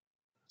limited.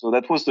 So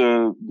that was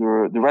the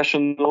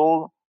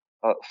rationale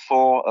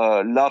for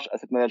large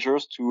asset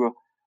managers to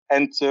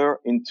enter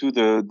into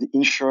the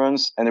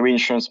insurance and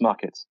reinsurance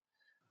markets.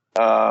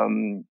 But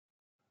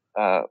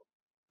I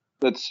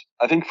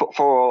think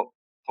for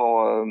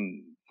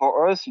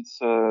us,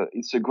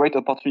 it's a great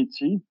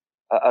opportunity.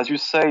 As you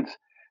said,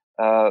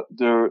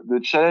 the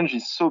challenge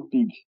is so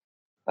big.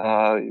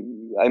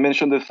 I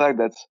mentioned the fact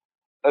that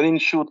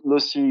uninsured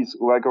losses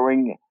were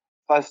growing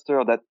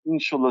faster than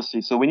insured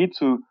losses. So we need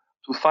to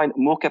find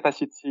more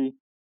capacity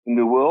in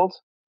the world,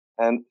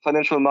 and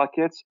financial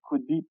markets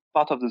could be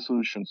part of the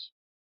solutions.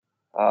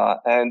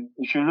 And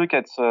if you look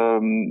at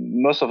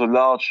most of the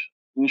large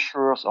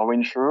insurers or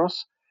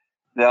reinsurers,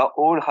 they are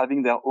all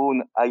having their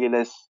own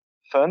ILS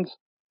fund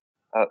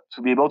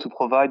to be able to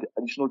provide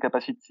additional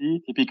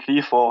capacity,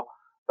 typically for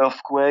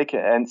earthquake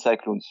and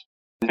cyclones.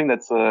 I think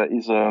that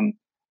is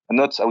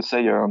not, I would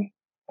say,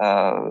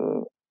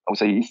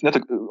 it's not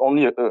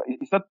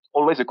it's not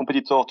always a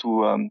competitor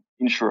to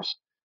insurers.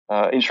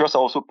 Insurers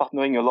are also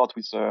partnering a lot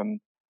with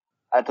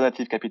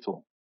alternative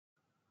capital.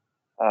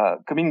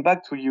 Coming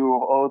back to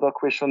your other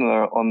question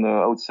on,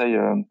 I would say,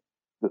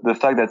 the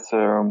fact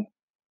that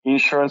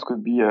insurance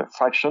could be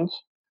fractioned.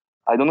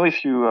 I don't know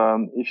if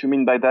you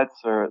mean by that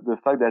the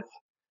fact that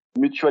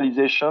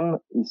mutualization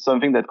is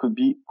something that could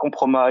be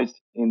compromised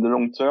in the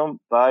long term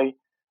by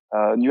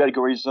new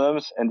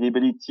algorithms and the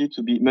ability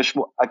to be much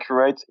more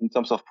accurate in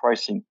terms of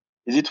pricing.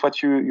 Is it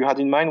what you had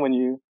in mind when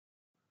you?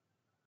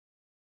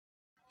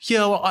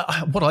 Yeah, well,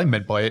 what I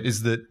meant by it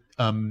is that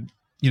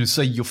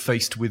say you're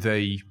faced with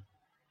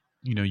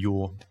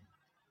you're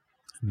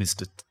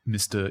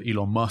Mr.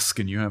 Elon Musk,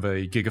 and you have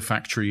a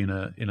gigafactory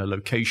in a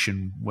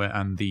location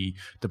and the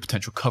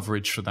potential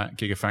coverage for that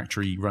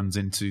gigafactory runs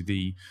into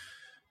the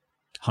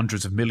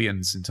hundreds of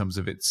millions in terms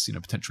of its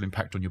potential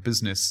impact on your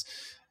business.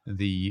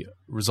 the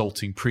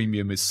resulting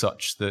premium is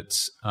such that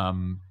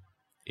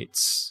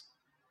it's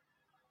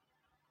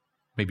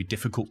maybe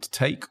difficult to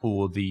take,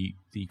 or the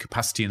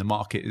capacity in the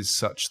market is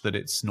such that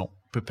it's not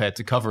prepared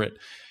to cover it.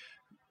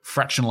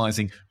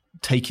 Fractionalizing,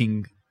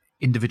 taking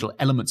individual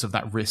elements of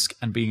that risk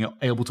and being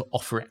able to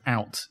offer it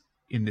out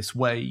in this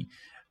way,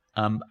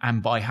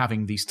 and by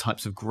having these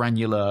types of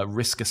granular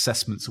risk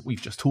assessments that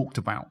we've just talked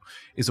about,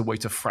 is a way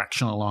to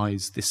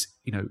fractionalize this,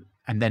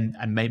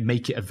 and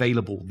make it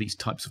available, these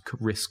types of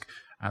risk,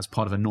 as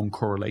part of a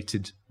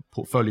non-correlated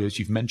portfolio, as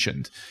you've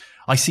mentioned.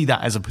 I see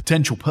that as a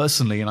potential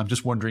personally, and I'm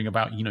just wondering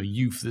about,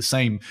 you for the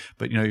same,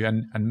 but,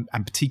 and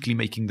particularly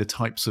making the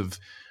types of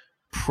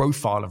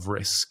profile of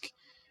risk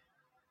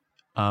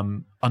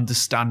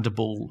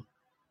understandable,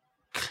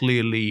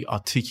 clearly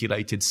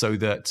articulated, so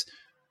that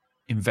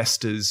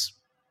investors,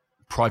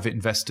 private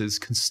investors,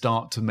 can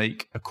start to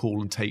make a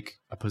call and take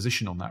a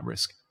position on that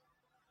risk.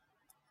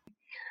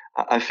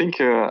 I think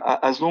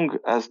as long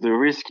as the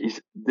risk is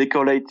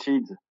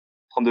decorrelated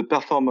from the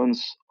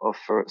performance of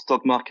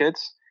stock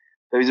markets,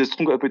 there is a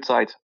strong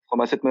appetite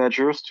from asset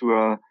managers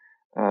to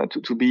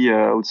be,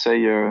 I would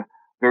say,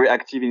 very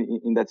active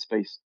in that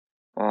space.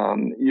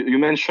 You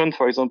mentioned,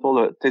 for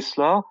example,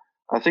 Tesla.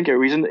 I think a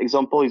recent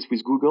example is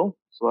with Google.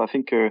 So I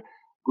think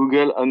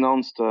Google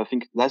announced, I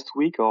think last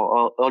week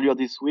or earlier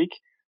this week,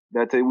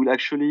 that they will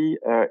actually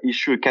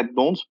issue a cat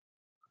bond.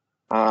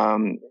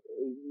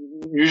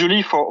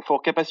 Usually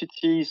for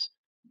capacities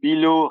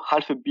below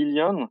 $500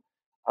 million,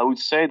 I would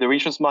say the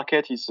reinsurance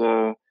market is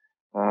strong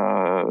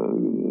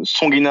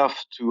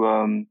enough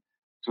to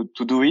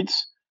do it.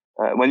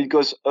 When it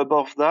goes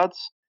above that,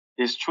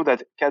 it's true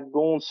that cat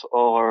bonds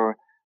or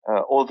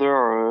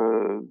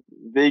other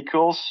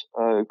vehicles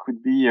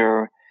could be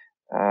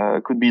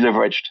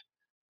leveraged,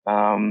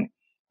 and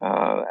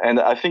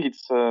I think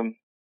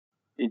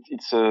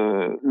it's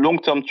a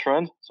long-term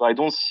trend. So I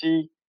don't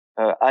see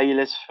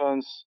ILS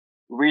funds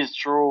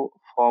withdraw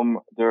from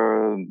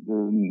the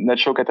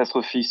natural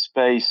catastrophe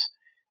space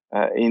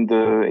in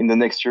the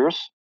next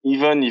years,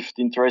 even if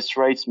the interest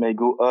rates may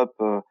go up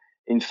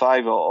in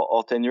 5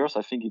 or 10 years.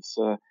 I think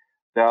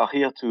they are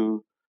here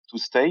to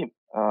stay.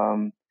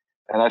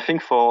 And I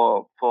think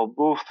for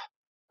both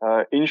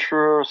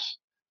insurers,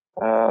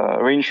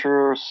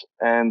 reinsurers,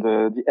 and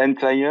the end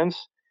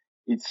clients,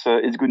 it's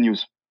good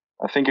news.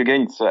 I think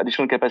again it's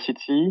additional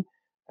capacity,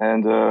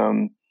 and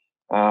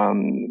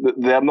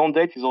their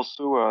mandate is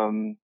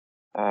also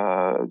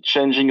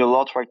changing a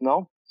lot right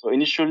now. So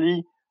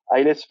initially,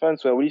 ILS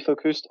funds were really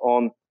focused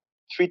on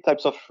 3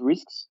 types of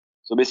risks.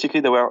 So basically,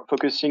 they were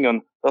focusing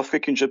on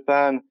earthquake in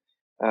Japan,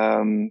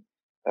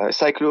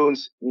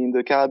 cyclones in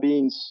the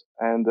Caribbean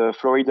and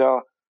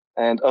Florida,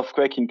 and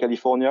earthquake in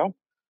California.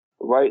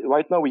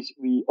 Right now,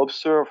 we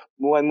observe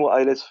more and more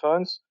ILS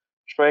funds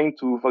trying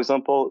to, for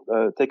example,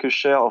 take a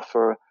share of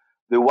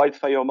the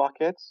wildfire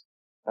market,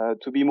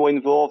 to be more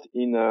involved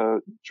in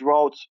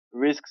drought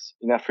risks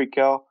in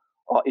Africa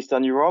or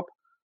Eastern Europe.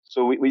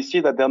 So we see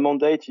that their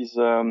mandate is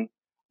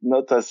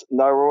not as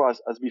narrow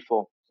as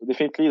before. So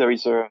definitely there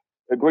is a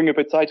growing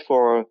appetite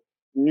for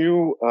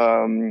new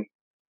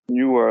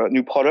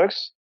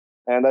products,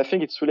 and I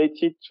think it's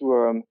related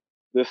to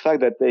the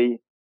fact that they're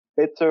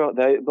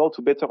able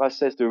to better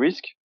assess the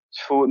risk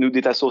through new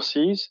data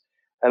sources,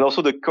 and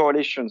also the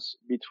correlations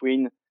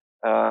between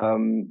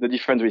the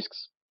different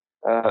risks.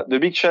 The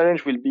big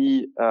challenge will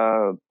be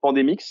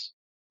pandemics,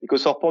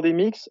 because for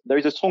pandemics there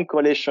is a strong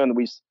correlation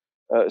with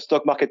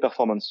stock market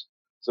performance.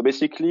 So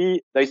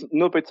basically, there is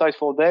no appetite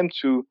for them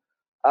to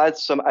add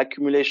some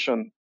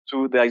accumulation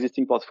to their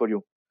existing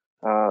portfolio.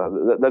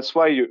 That's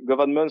why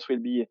governments will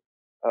be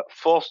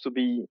forced to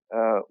be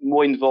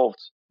more involved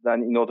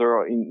than in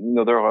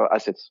other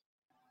assets.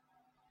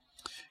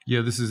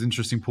 Yeah, this is an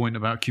interesting point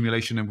about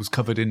accumulation, and was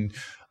covered in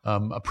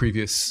a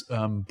previous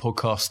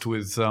podcast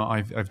with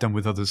I've done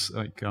with others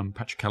like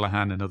Patrick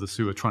Callahan and others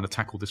who are trying to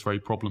tackle this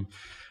very problem.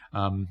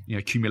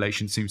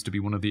 Accumulation seems to be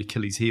one of the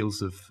Achilles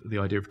heels of the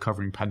idea of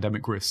covering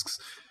pandemic risks.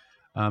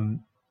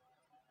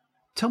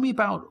 Tell me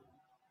about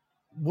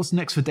what's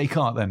next for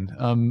Descartes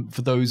then.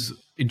 For those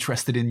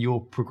interested in your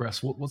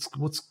progress,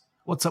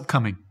 what's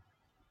upcoming?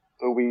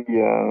 So we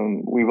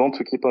want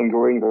to keep on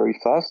growing very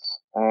fast,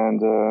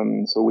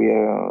 and so we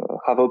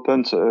have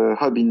opened a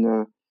hub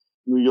in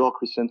New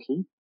York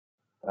recently.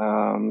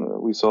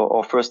 We saw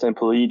our first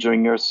employee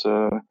joining us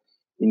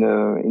in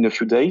a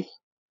few days.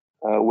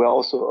 We are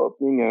also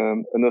opening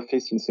an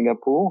office in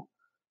Singapore,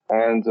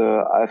 and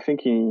I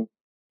think in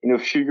a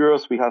few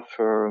years we have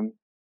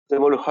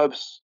several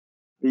hubs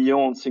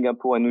beyond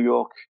Singapore and New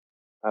York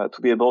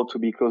to be able to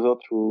be closer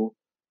to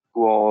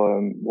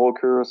our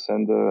brokers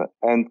and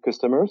end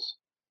customers.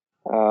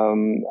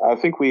 I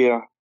think we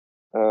are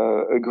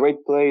a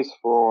great place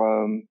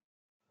for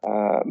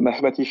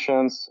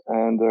mathematicians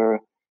and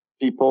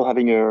people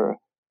having a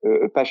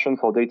passion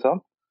for data.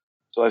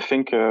 So I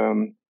think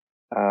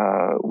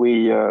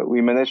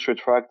we managed to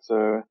attract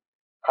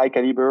high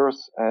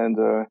calibers, and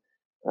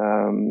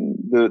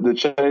the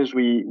challenge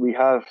we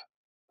have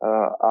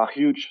are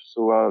huge.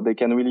 So they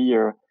can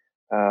really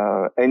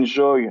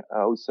enjoy,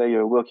 I would say,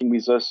 working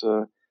with us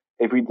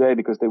every day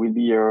because they will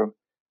be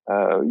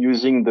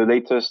using the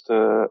latest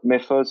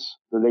methods,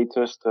 the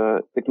latest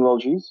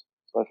technologies.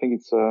 So I think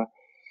it's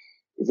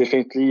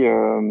definitely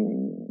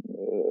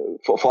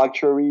for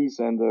actuaries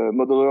and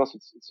modelers,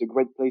 it's a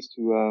great place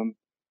to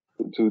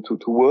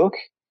work.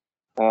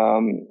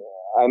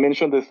 I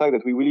mentioned the fact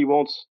that we really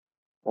want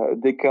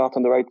Descartes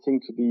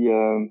underwriting to be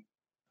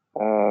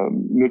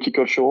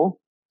multicultural.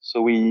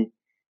 So we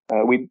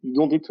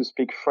don't need to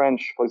speak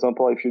French, for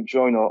example, if you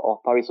join our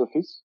Paris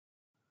office.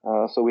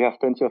 So we have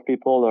plenty of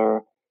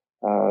people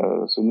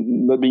so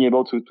not being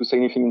able to say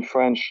anything in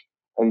French,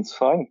 and it's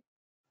fine.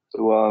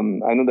 So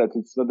I know that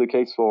it's not the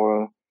case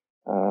for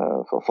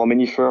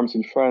many firms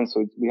in France.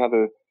 So we have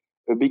a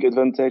big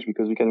advantage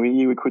because we can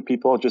really recruit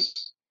people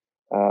just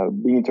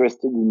being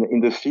interested in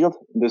the field,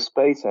 in the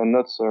space, and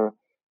not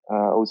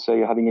I would say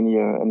having any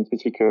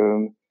specific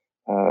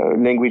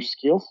language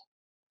skills.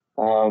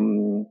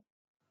 Yeah,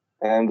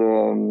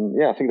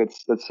 I think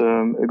that's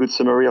a good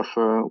summary of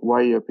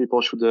why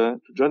people should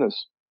join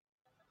us.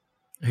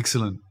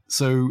 Excellent.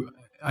 So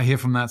I hear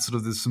from that sort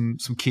of there's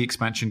some key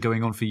expansion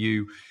going on for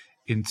you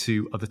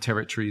into other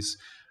territories.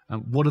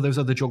 What are those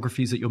other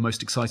geographies that you're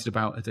most excited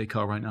about at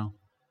Descartes right now?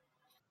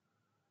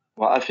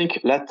 Well, I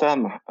think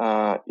LATAM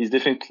is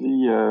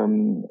definitely a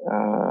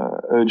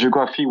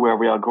geography where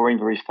we are growing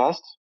very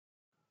fast.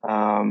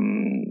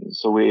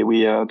 So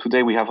we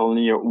today we have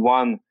only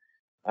one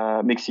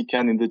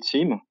Mexican in the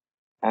team,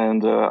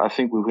 and I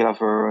think we will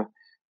have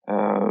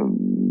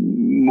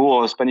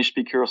more Spanish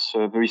speakers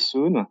very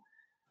soon.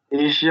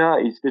 Asia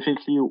is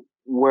definitely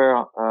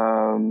where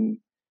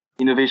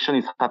innovation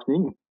is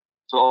happening.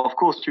 So of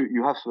course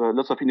you have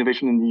lots of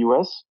innovation in the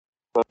US,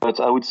 but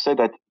I would say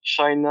that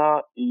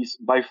China is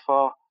by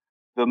far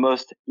the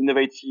most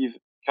innovative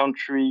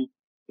country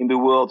in the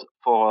world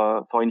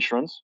for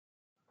insurance.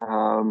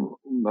 I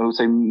would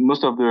say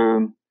most of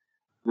the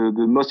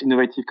most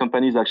innovative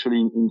companies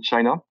actually in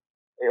China,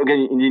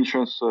 again in the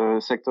insurance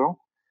sector.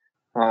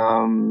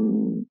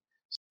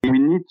 We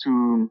need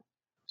to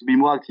be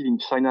more active in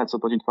China at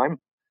some point in time.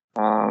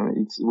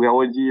 We are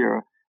already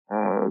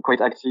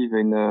quite active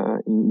in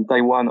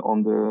Taiwan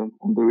on the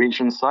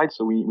reinsurance side,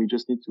 so we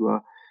just need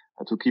to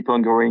keep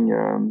on growing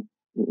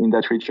in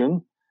that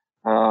region.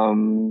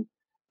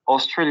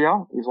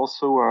 Australia is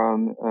also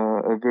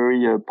a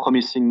very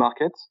promising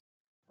market,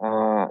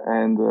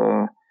 and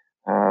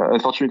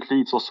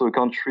unfortunately, it's also a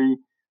country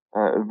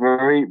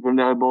very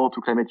vulnerable to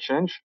climate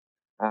change,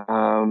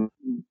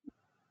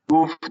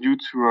 both due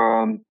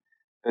to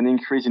an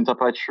increase in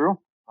temperature.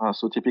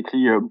 So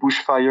typically,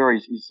 bushfire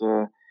is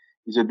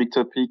a big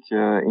topic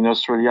in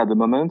Australia at the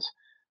moment,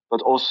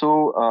 but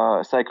also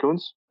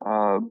cyclones,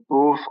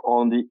 both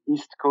on the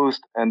east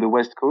coast and the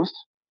west coast.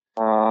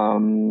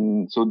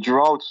 So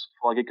drought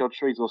for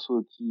agriculture is also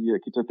a key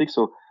topic.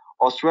 So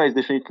Australia is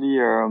definitely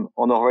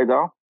on our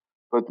radar,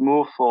 but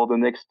more for the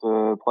next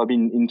probably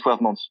in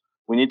 12 months.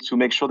 We need to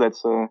make sure that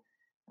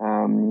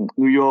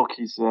New York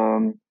is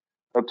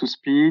up to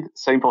speed,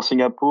 same for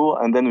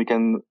Singapore, and then we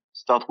can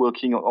start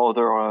working on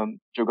other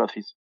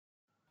geographies.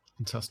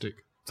 Fantastic.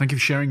 Thank you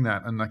for sharing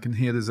that. And I can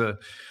hear there's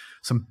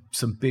some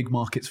big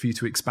markets for you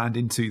to expand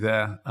into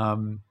there.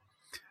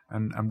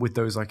 And with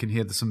those, I can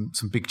hear there's some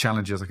big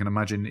challenges I can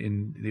imagine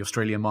in the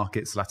Australian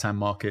markets, LATAM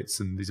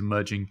markets, and these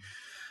emerging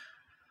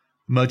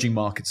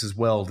markets as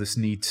well. This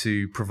need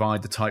to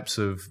provide the types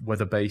of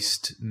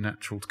weather-based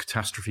natural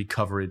catastrophe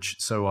coverage.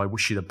 So I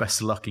wish you the best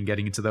of luck in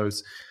getting into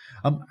those.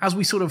 As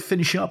we sort of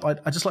finish up,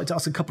 I'd just like to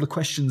ask a couple of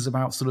questions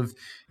about sort of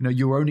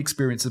your own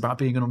experience about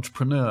being an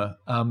entrepreneur.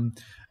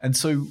 And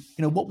so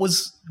what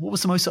was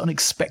the most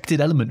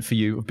unexpected element for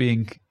you of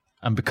being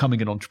and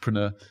becoming an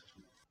entrepreneur?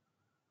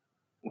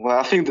 Well,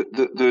 I think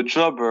the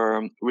job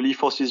really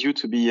forces you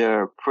to be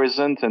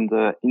present and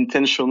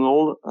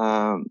intentional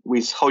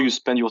with how you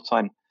spend your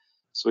time.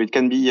 So it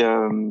can be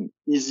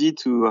easy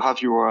to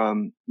have your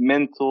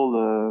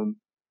mental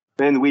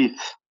bandwidth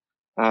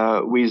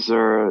with,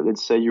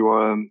 let's say,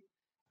 your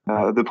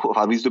with the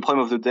problem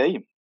of the day,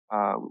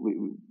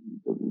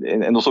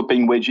 and also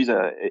paying wages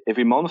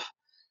every month.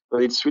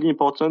 But it's really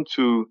important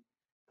to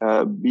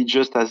be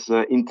just as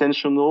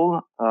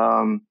intentional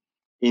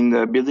in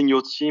building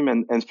your team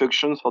and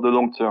functions for the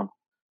long term.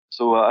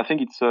 So I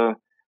think it's the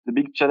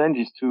big challenge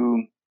is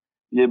to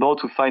be able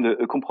to find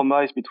a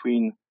compromise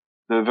between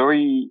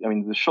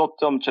the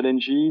short-term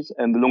challenges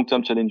and the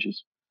long-term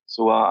challenges.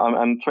 So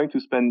I'm trying to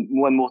spend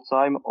more and more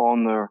time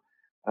on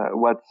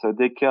what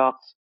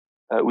Descartes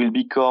will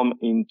become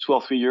in 2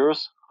 or 3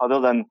 years, other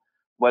than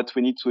what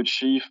we need to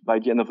achieve by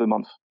the end of the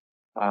month.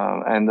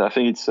 And I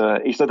think it's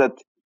not that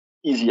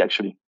easy,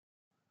 actually.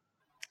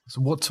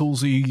 So what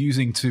tools are you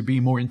using to be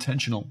more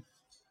intentional?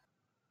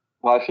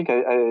 Well, I think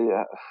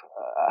I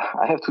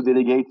have to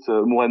delegate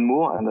more and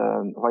more.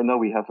 And right now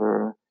we have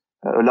a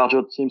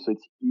larger team, so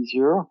it's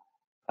easier.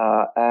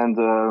 And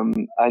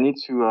I need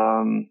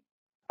to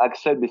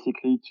accept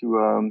basically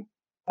to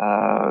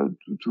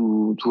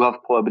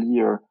have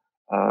probably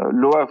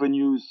lower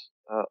revenues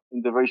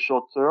in the very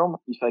short term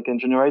if I can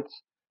generate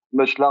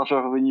much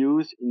larger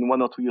revenues in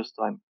 1 or 2 years'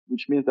 time,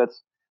 which means that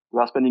we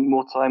are spending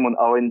more time on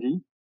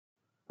R&D.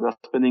 We are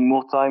spending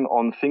more time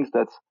on things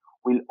that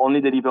will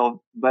only deliver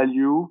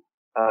value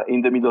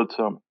in the middle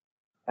term.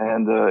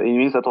 And it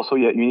means that also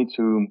you need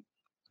to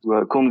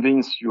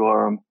convince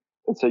your,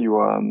 let's say,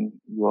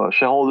 your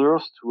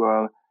shareholders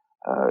to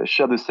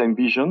share the same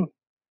vision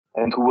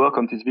and to work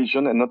on this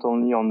vision, and not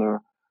only on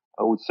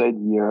I would say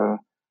the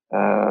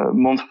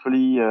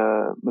monthly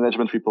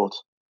management report,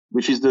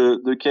 which is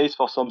the case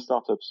for some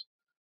startups,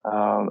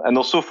 and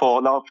also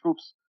for large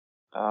groups.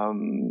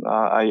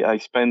 I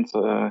spent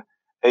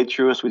 8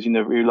 years within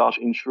a very large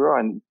insurer,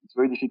 and it's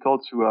very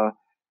difficult to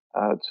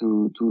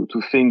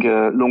think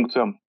long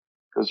term,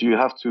 because you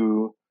have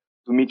to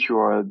meet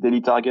your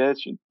daily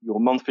targets, your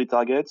monthly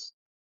targets,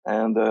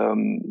 and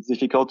it's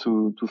difficult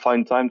to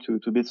find time to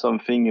build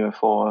something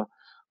for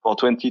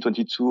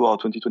 2022 or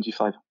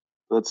 2025.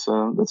 That's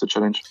a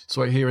challenge.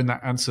 So I hear in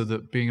that answer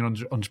that being an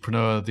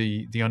entrepreneur,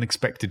 the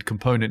unexpected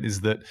component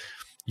is that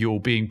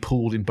you're being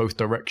pulled in both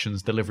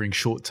directions, delivering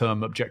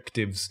short-term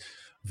objectives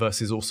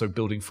versus also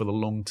building for the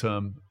long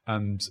term,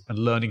 and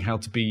learning how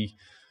to be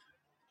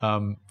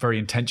very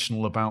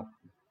intentional about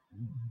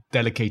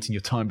delegating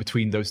your time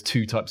between those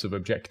two types of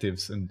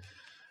objectives, and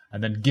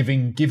then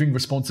giving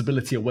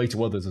responsibility away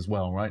to others as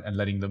well, right? And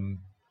letting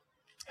them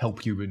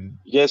help you in.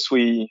 Yes,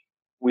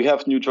 we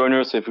have new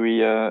joiners every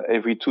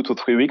 2 to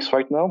 3 weeks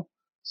right now.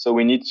 So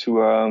we need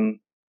to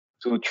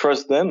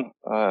trust them.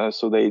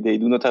 So they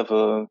do not have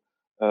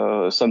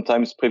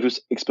sometimes previous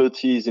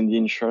expertise in the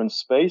insurance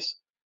space,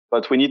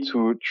 but we need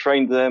to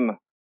train them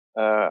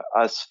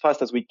as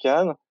fast as we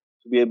can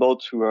to be able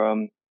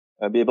to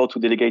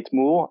delegate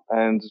more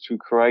and to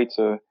create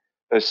a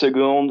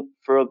second,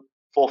 third,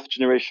 fourth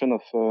generation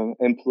of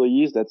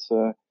employees that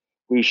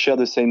will share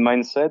the same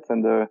mindset,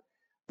 and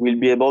we'll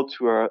be able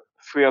to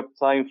free up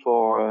time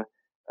for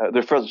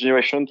the first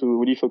generation to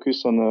really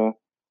focus on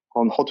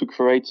how to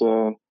create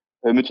a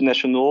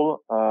multinational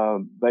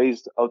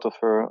based out of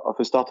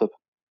a startup,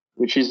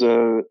 which is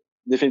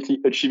definitely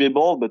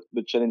achievable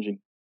but challenging.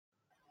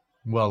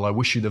 Well, I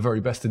wish you the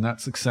very best in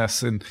that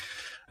success and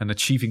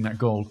achieving that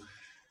goal.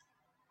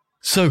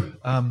 So,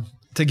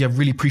 Tanguy, I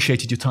really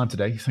appreciated your time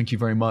today. Thank you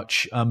very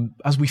much.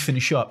 As we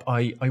finish up,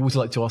 I always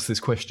like to ask this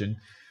question.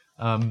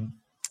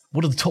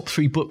 What are the top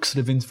 3 books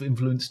that have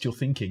influenced your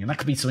thinking? And that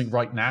could be something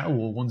right now,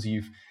 or ones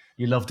you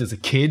loved as a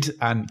kid,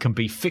 and can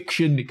be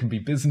fiction, it can be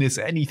business,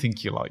 anything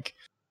you like.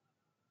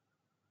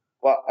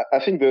 Well, I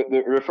think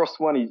the first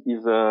one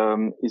is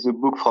a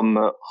book from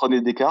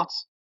René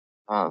Descartes.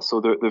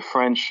 So the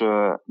French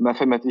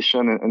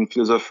mathematician and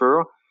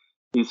philosopher.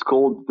 Is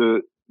called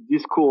the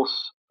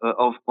Discourse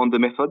on the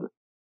Method.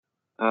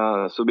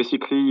 So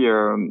basically,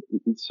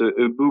 it's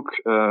a book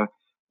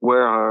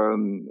where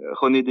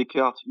René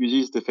Descartes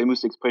uses the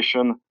famous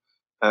expression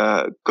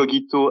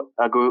cogito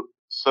ergo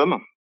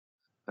sum,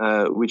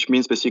 which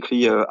means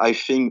basically I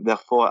think,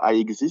 therefore I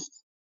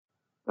exist.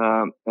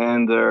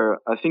 And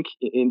I think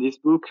in this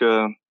book,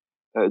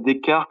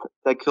 Descartes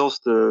tackles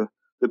the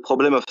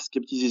problem of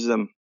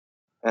skepticism,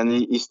 and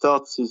he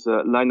starts his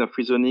line of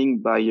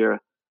reasoning by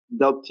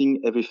doubting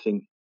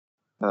everything.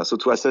 So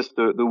to assess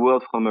the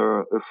world from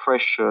a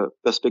fresh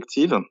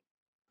perspective,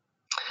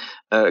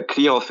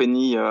 clear of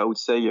any, I would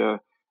say,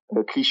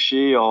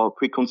 cliché or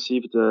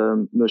preconceived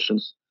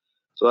notions.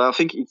 So I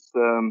think it's,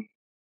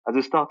 as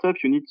a startup,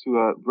 you need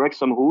to break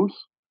some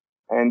rules,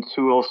 and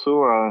to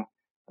also,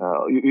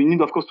 you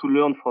need, of course, to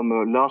learn from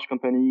large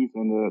companies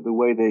and the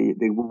way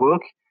they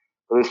work.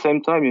 But at the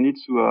same time, you need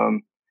to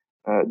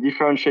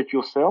differentiate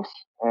yourselves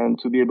and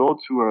to be able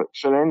to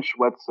challenge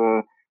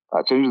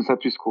challenge the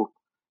status quo.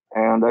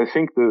 And I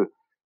think the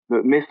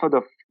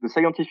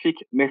scientific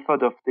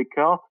method of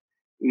Descartes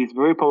is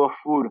very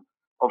powerful,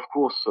 of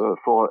course,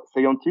 for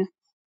scientists,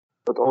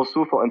 but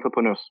also for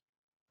entrepreneurs,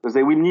 because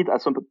they will need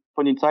at some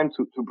point in time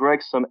to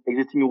break some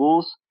existing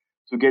rules,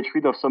 to get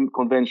rid of some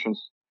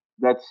conventions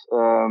that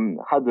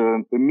had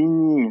a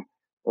meaning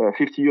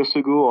 50 years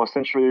ago or a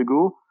century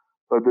ago,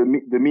 but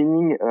the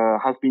meaning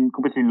has been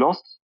completely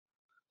lost.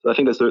 So I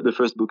think that's the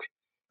first book.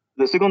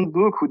 The second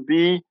book would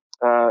be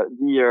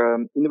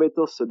the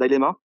Innovator's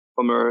Dilemma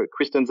from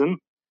Christensen.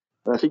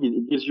 I think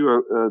it gives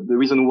you the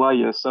reason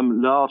why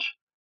some large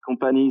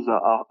companies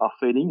are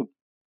failing,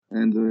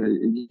 and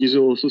it gives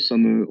you also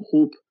some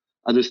hope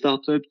as a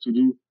startup to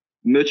do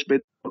much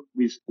better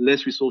with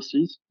less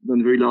resources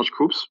than very large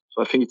groups.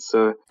 So I think it's.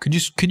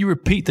 Can you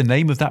repeat the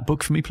name of that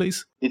book for me,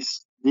 please?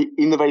 It's The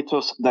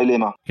Innovator's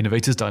Dilemma.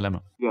 Innovator's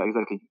Dilemma. Yeah,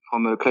 exactly,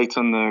 from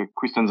Clayton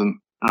Christensen.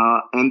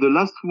 And the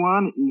last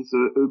one is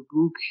a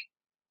book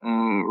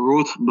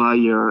wrote by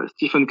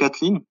Stephen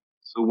Catlin,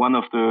 so one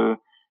of the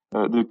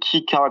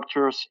key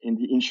characters in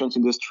the insurance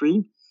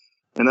industry.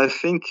 And I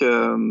think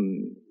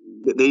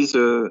there is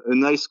a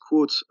nice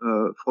quote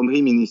from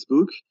him in his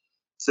book,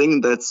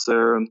 saying that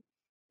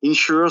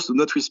insurers do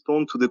not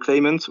respond to the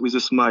claimant with a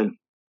smile,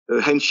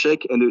 a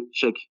handshake and a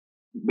check,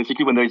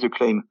 basically when there is a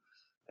claim.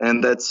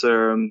 And that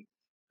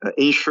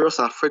insurers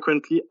are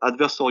frequently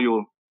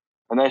adversarial.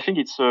 And I think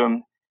it's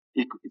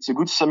it's a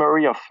good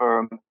summary of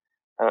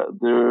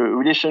the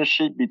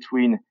relationship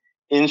between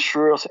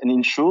insurers and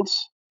insureds.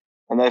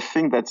 And I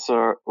think that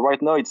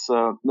right now it's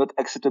not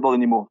acceptable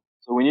anymore.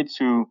 So we need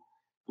to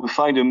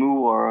find a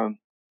more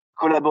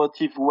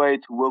collaborative way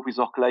to work with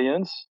our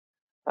clients.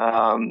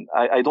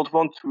 I don't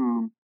want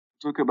to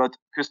talk about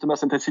customer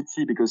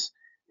centricity because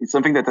it's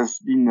something that has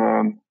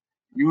been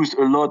used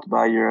a lot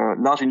by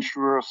large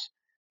insurers,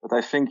 but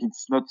I think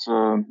it's not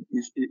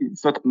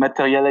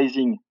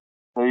materializing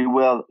very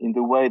well in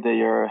the way they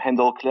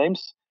handle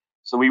claims.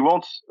 So we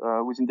want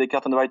within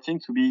Descartes Underwriting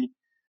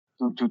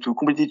to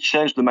completely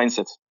change the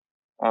mindset.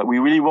 We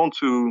really want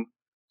to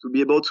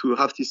be able to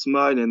have this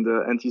smile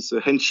and this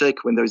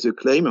handshake when there is a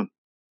claim, and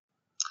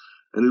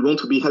we want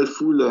to be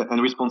helpful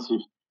and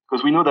responsive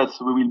because we know that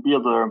we will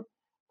build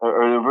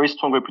a very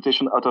strong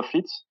reputation out of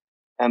it,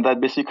 and that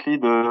basically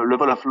the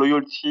level of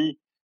loyalty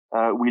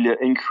will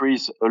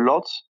increase a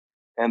lot,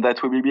 and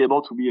that we will be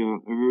able to be a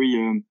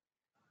very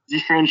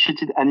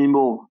differentiated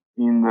animal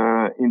in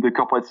the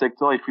corporate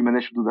sector if we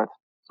manage to do that.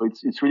 So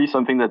it's really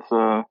something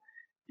that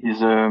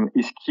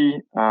is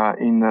key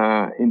in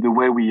the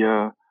way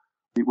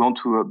we want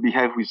to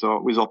behave with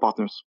our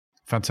partners.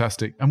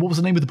 Fantastic. And what was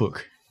the name of the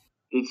book?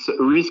 It's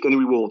Risk and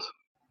Reward.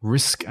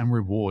 Risk and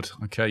Reward.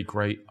 Okay,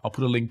 great. I'll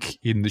put a link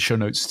in the show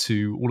notes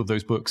to all of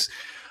those books.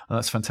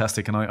 That's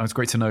fantastic, and it's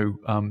great to know,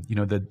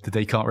 the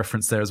Descartes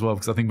reference there as well,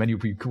 because I think many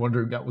would be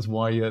wondering that was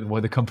why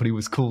the company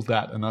was called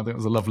that, and I think it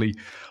was a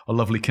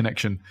lovely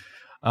connection.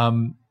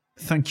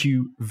 Thank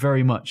you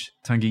very much,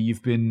 Tanguy.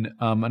 You've been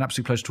an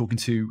absolute pleasure talking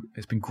to.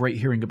 It's been great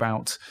hearing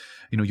about,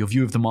 your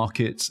view of the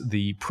market,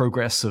 the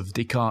progress of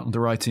Descartes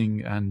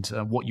Underwriting, and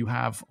what you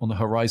have on the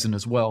horizon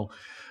as well.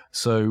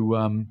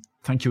 So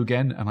thank you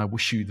again, and I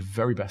wish you the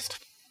very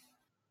best.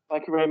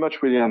 Thank you very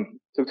much,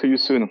 William. Talk to you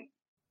soon.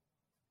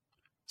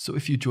 So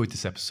if you enjoyed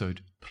this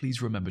episode,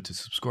 please remember to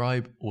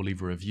subscribe or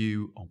leave a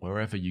review on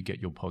wherever you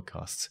get your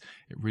podcasts.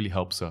 It really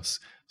helps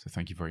us, so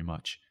thank you very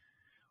much.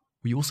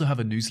 We also have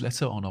a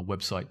newsletter on our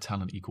website,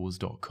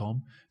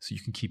 talentequals.com, so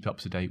you can keep up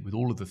to date with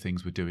all of the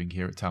things we're doing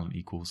here at Talent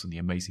Equals and the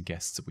amazing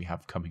guests that we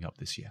have coming up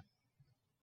this year.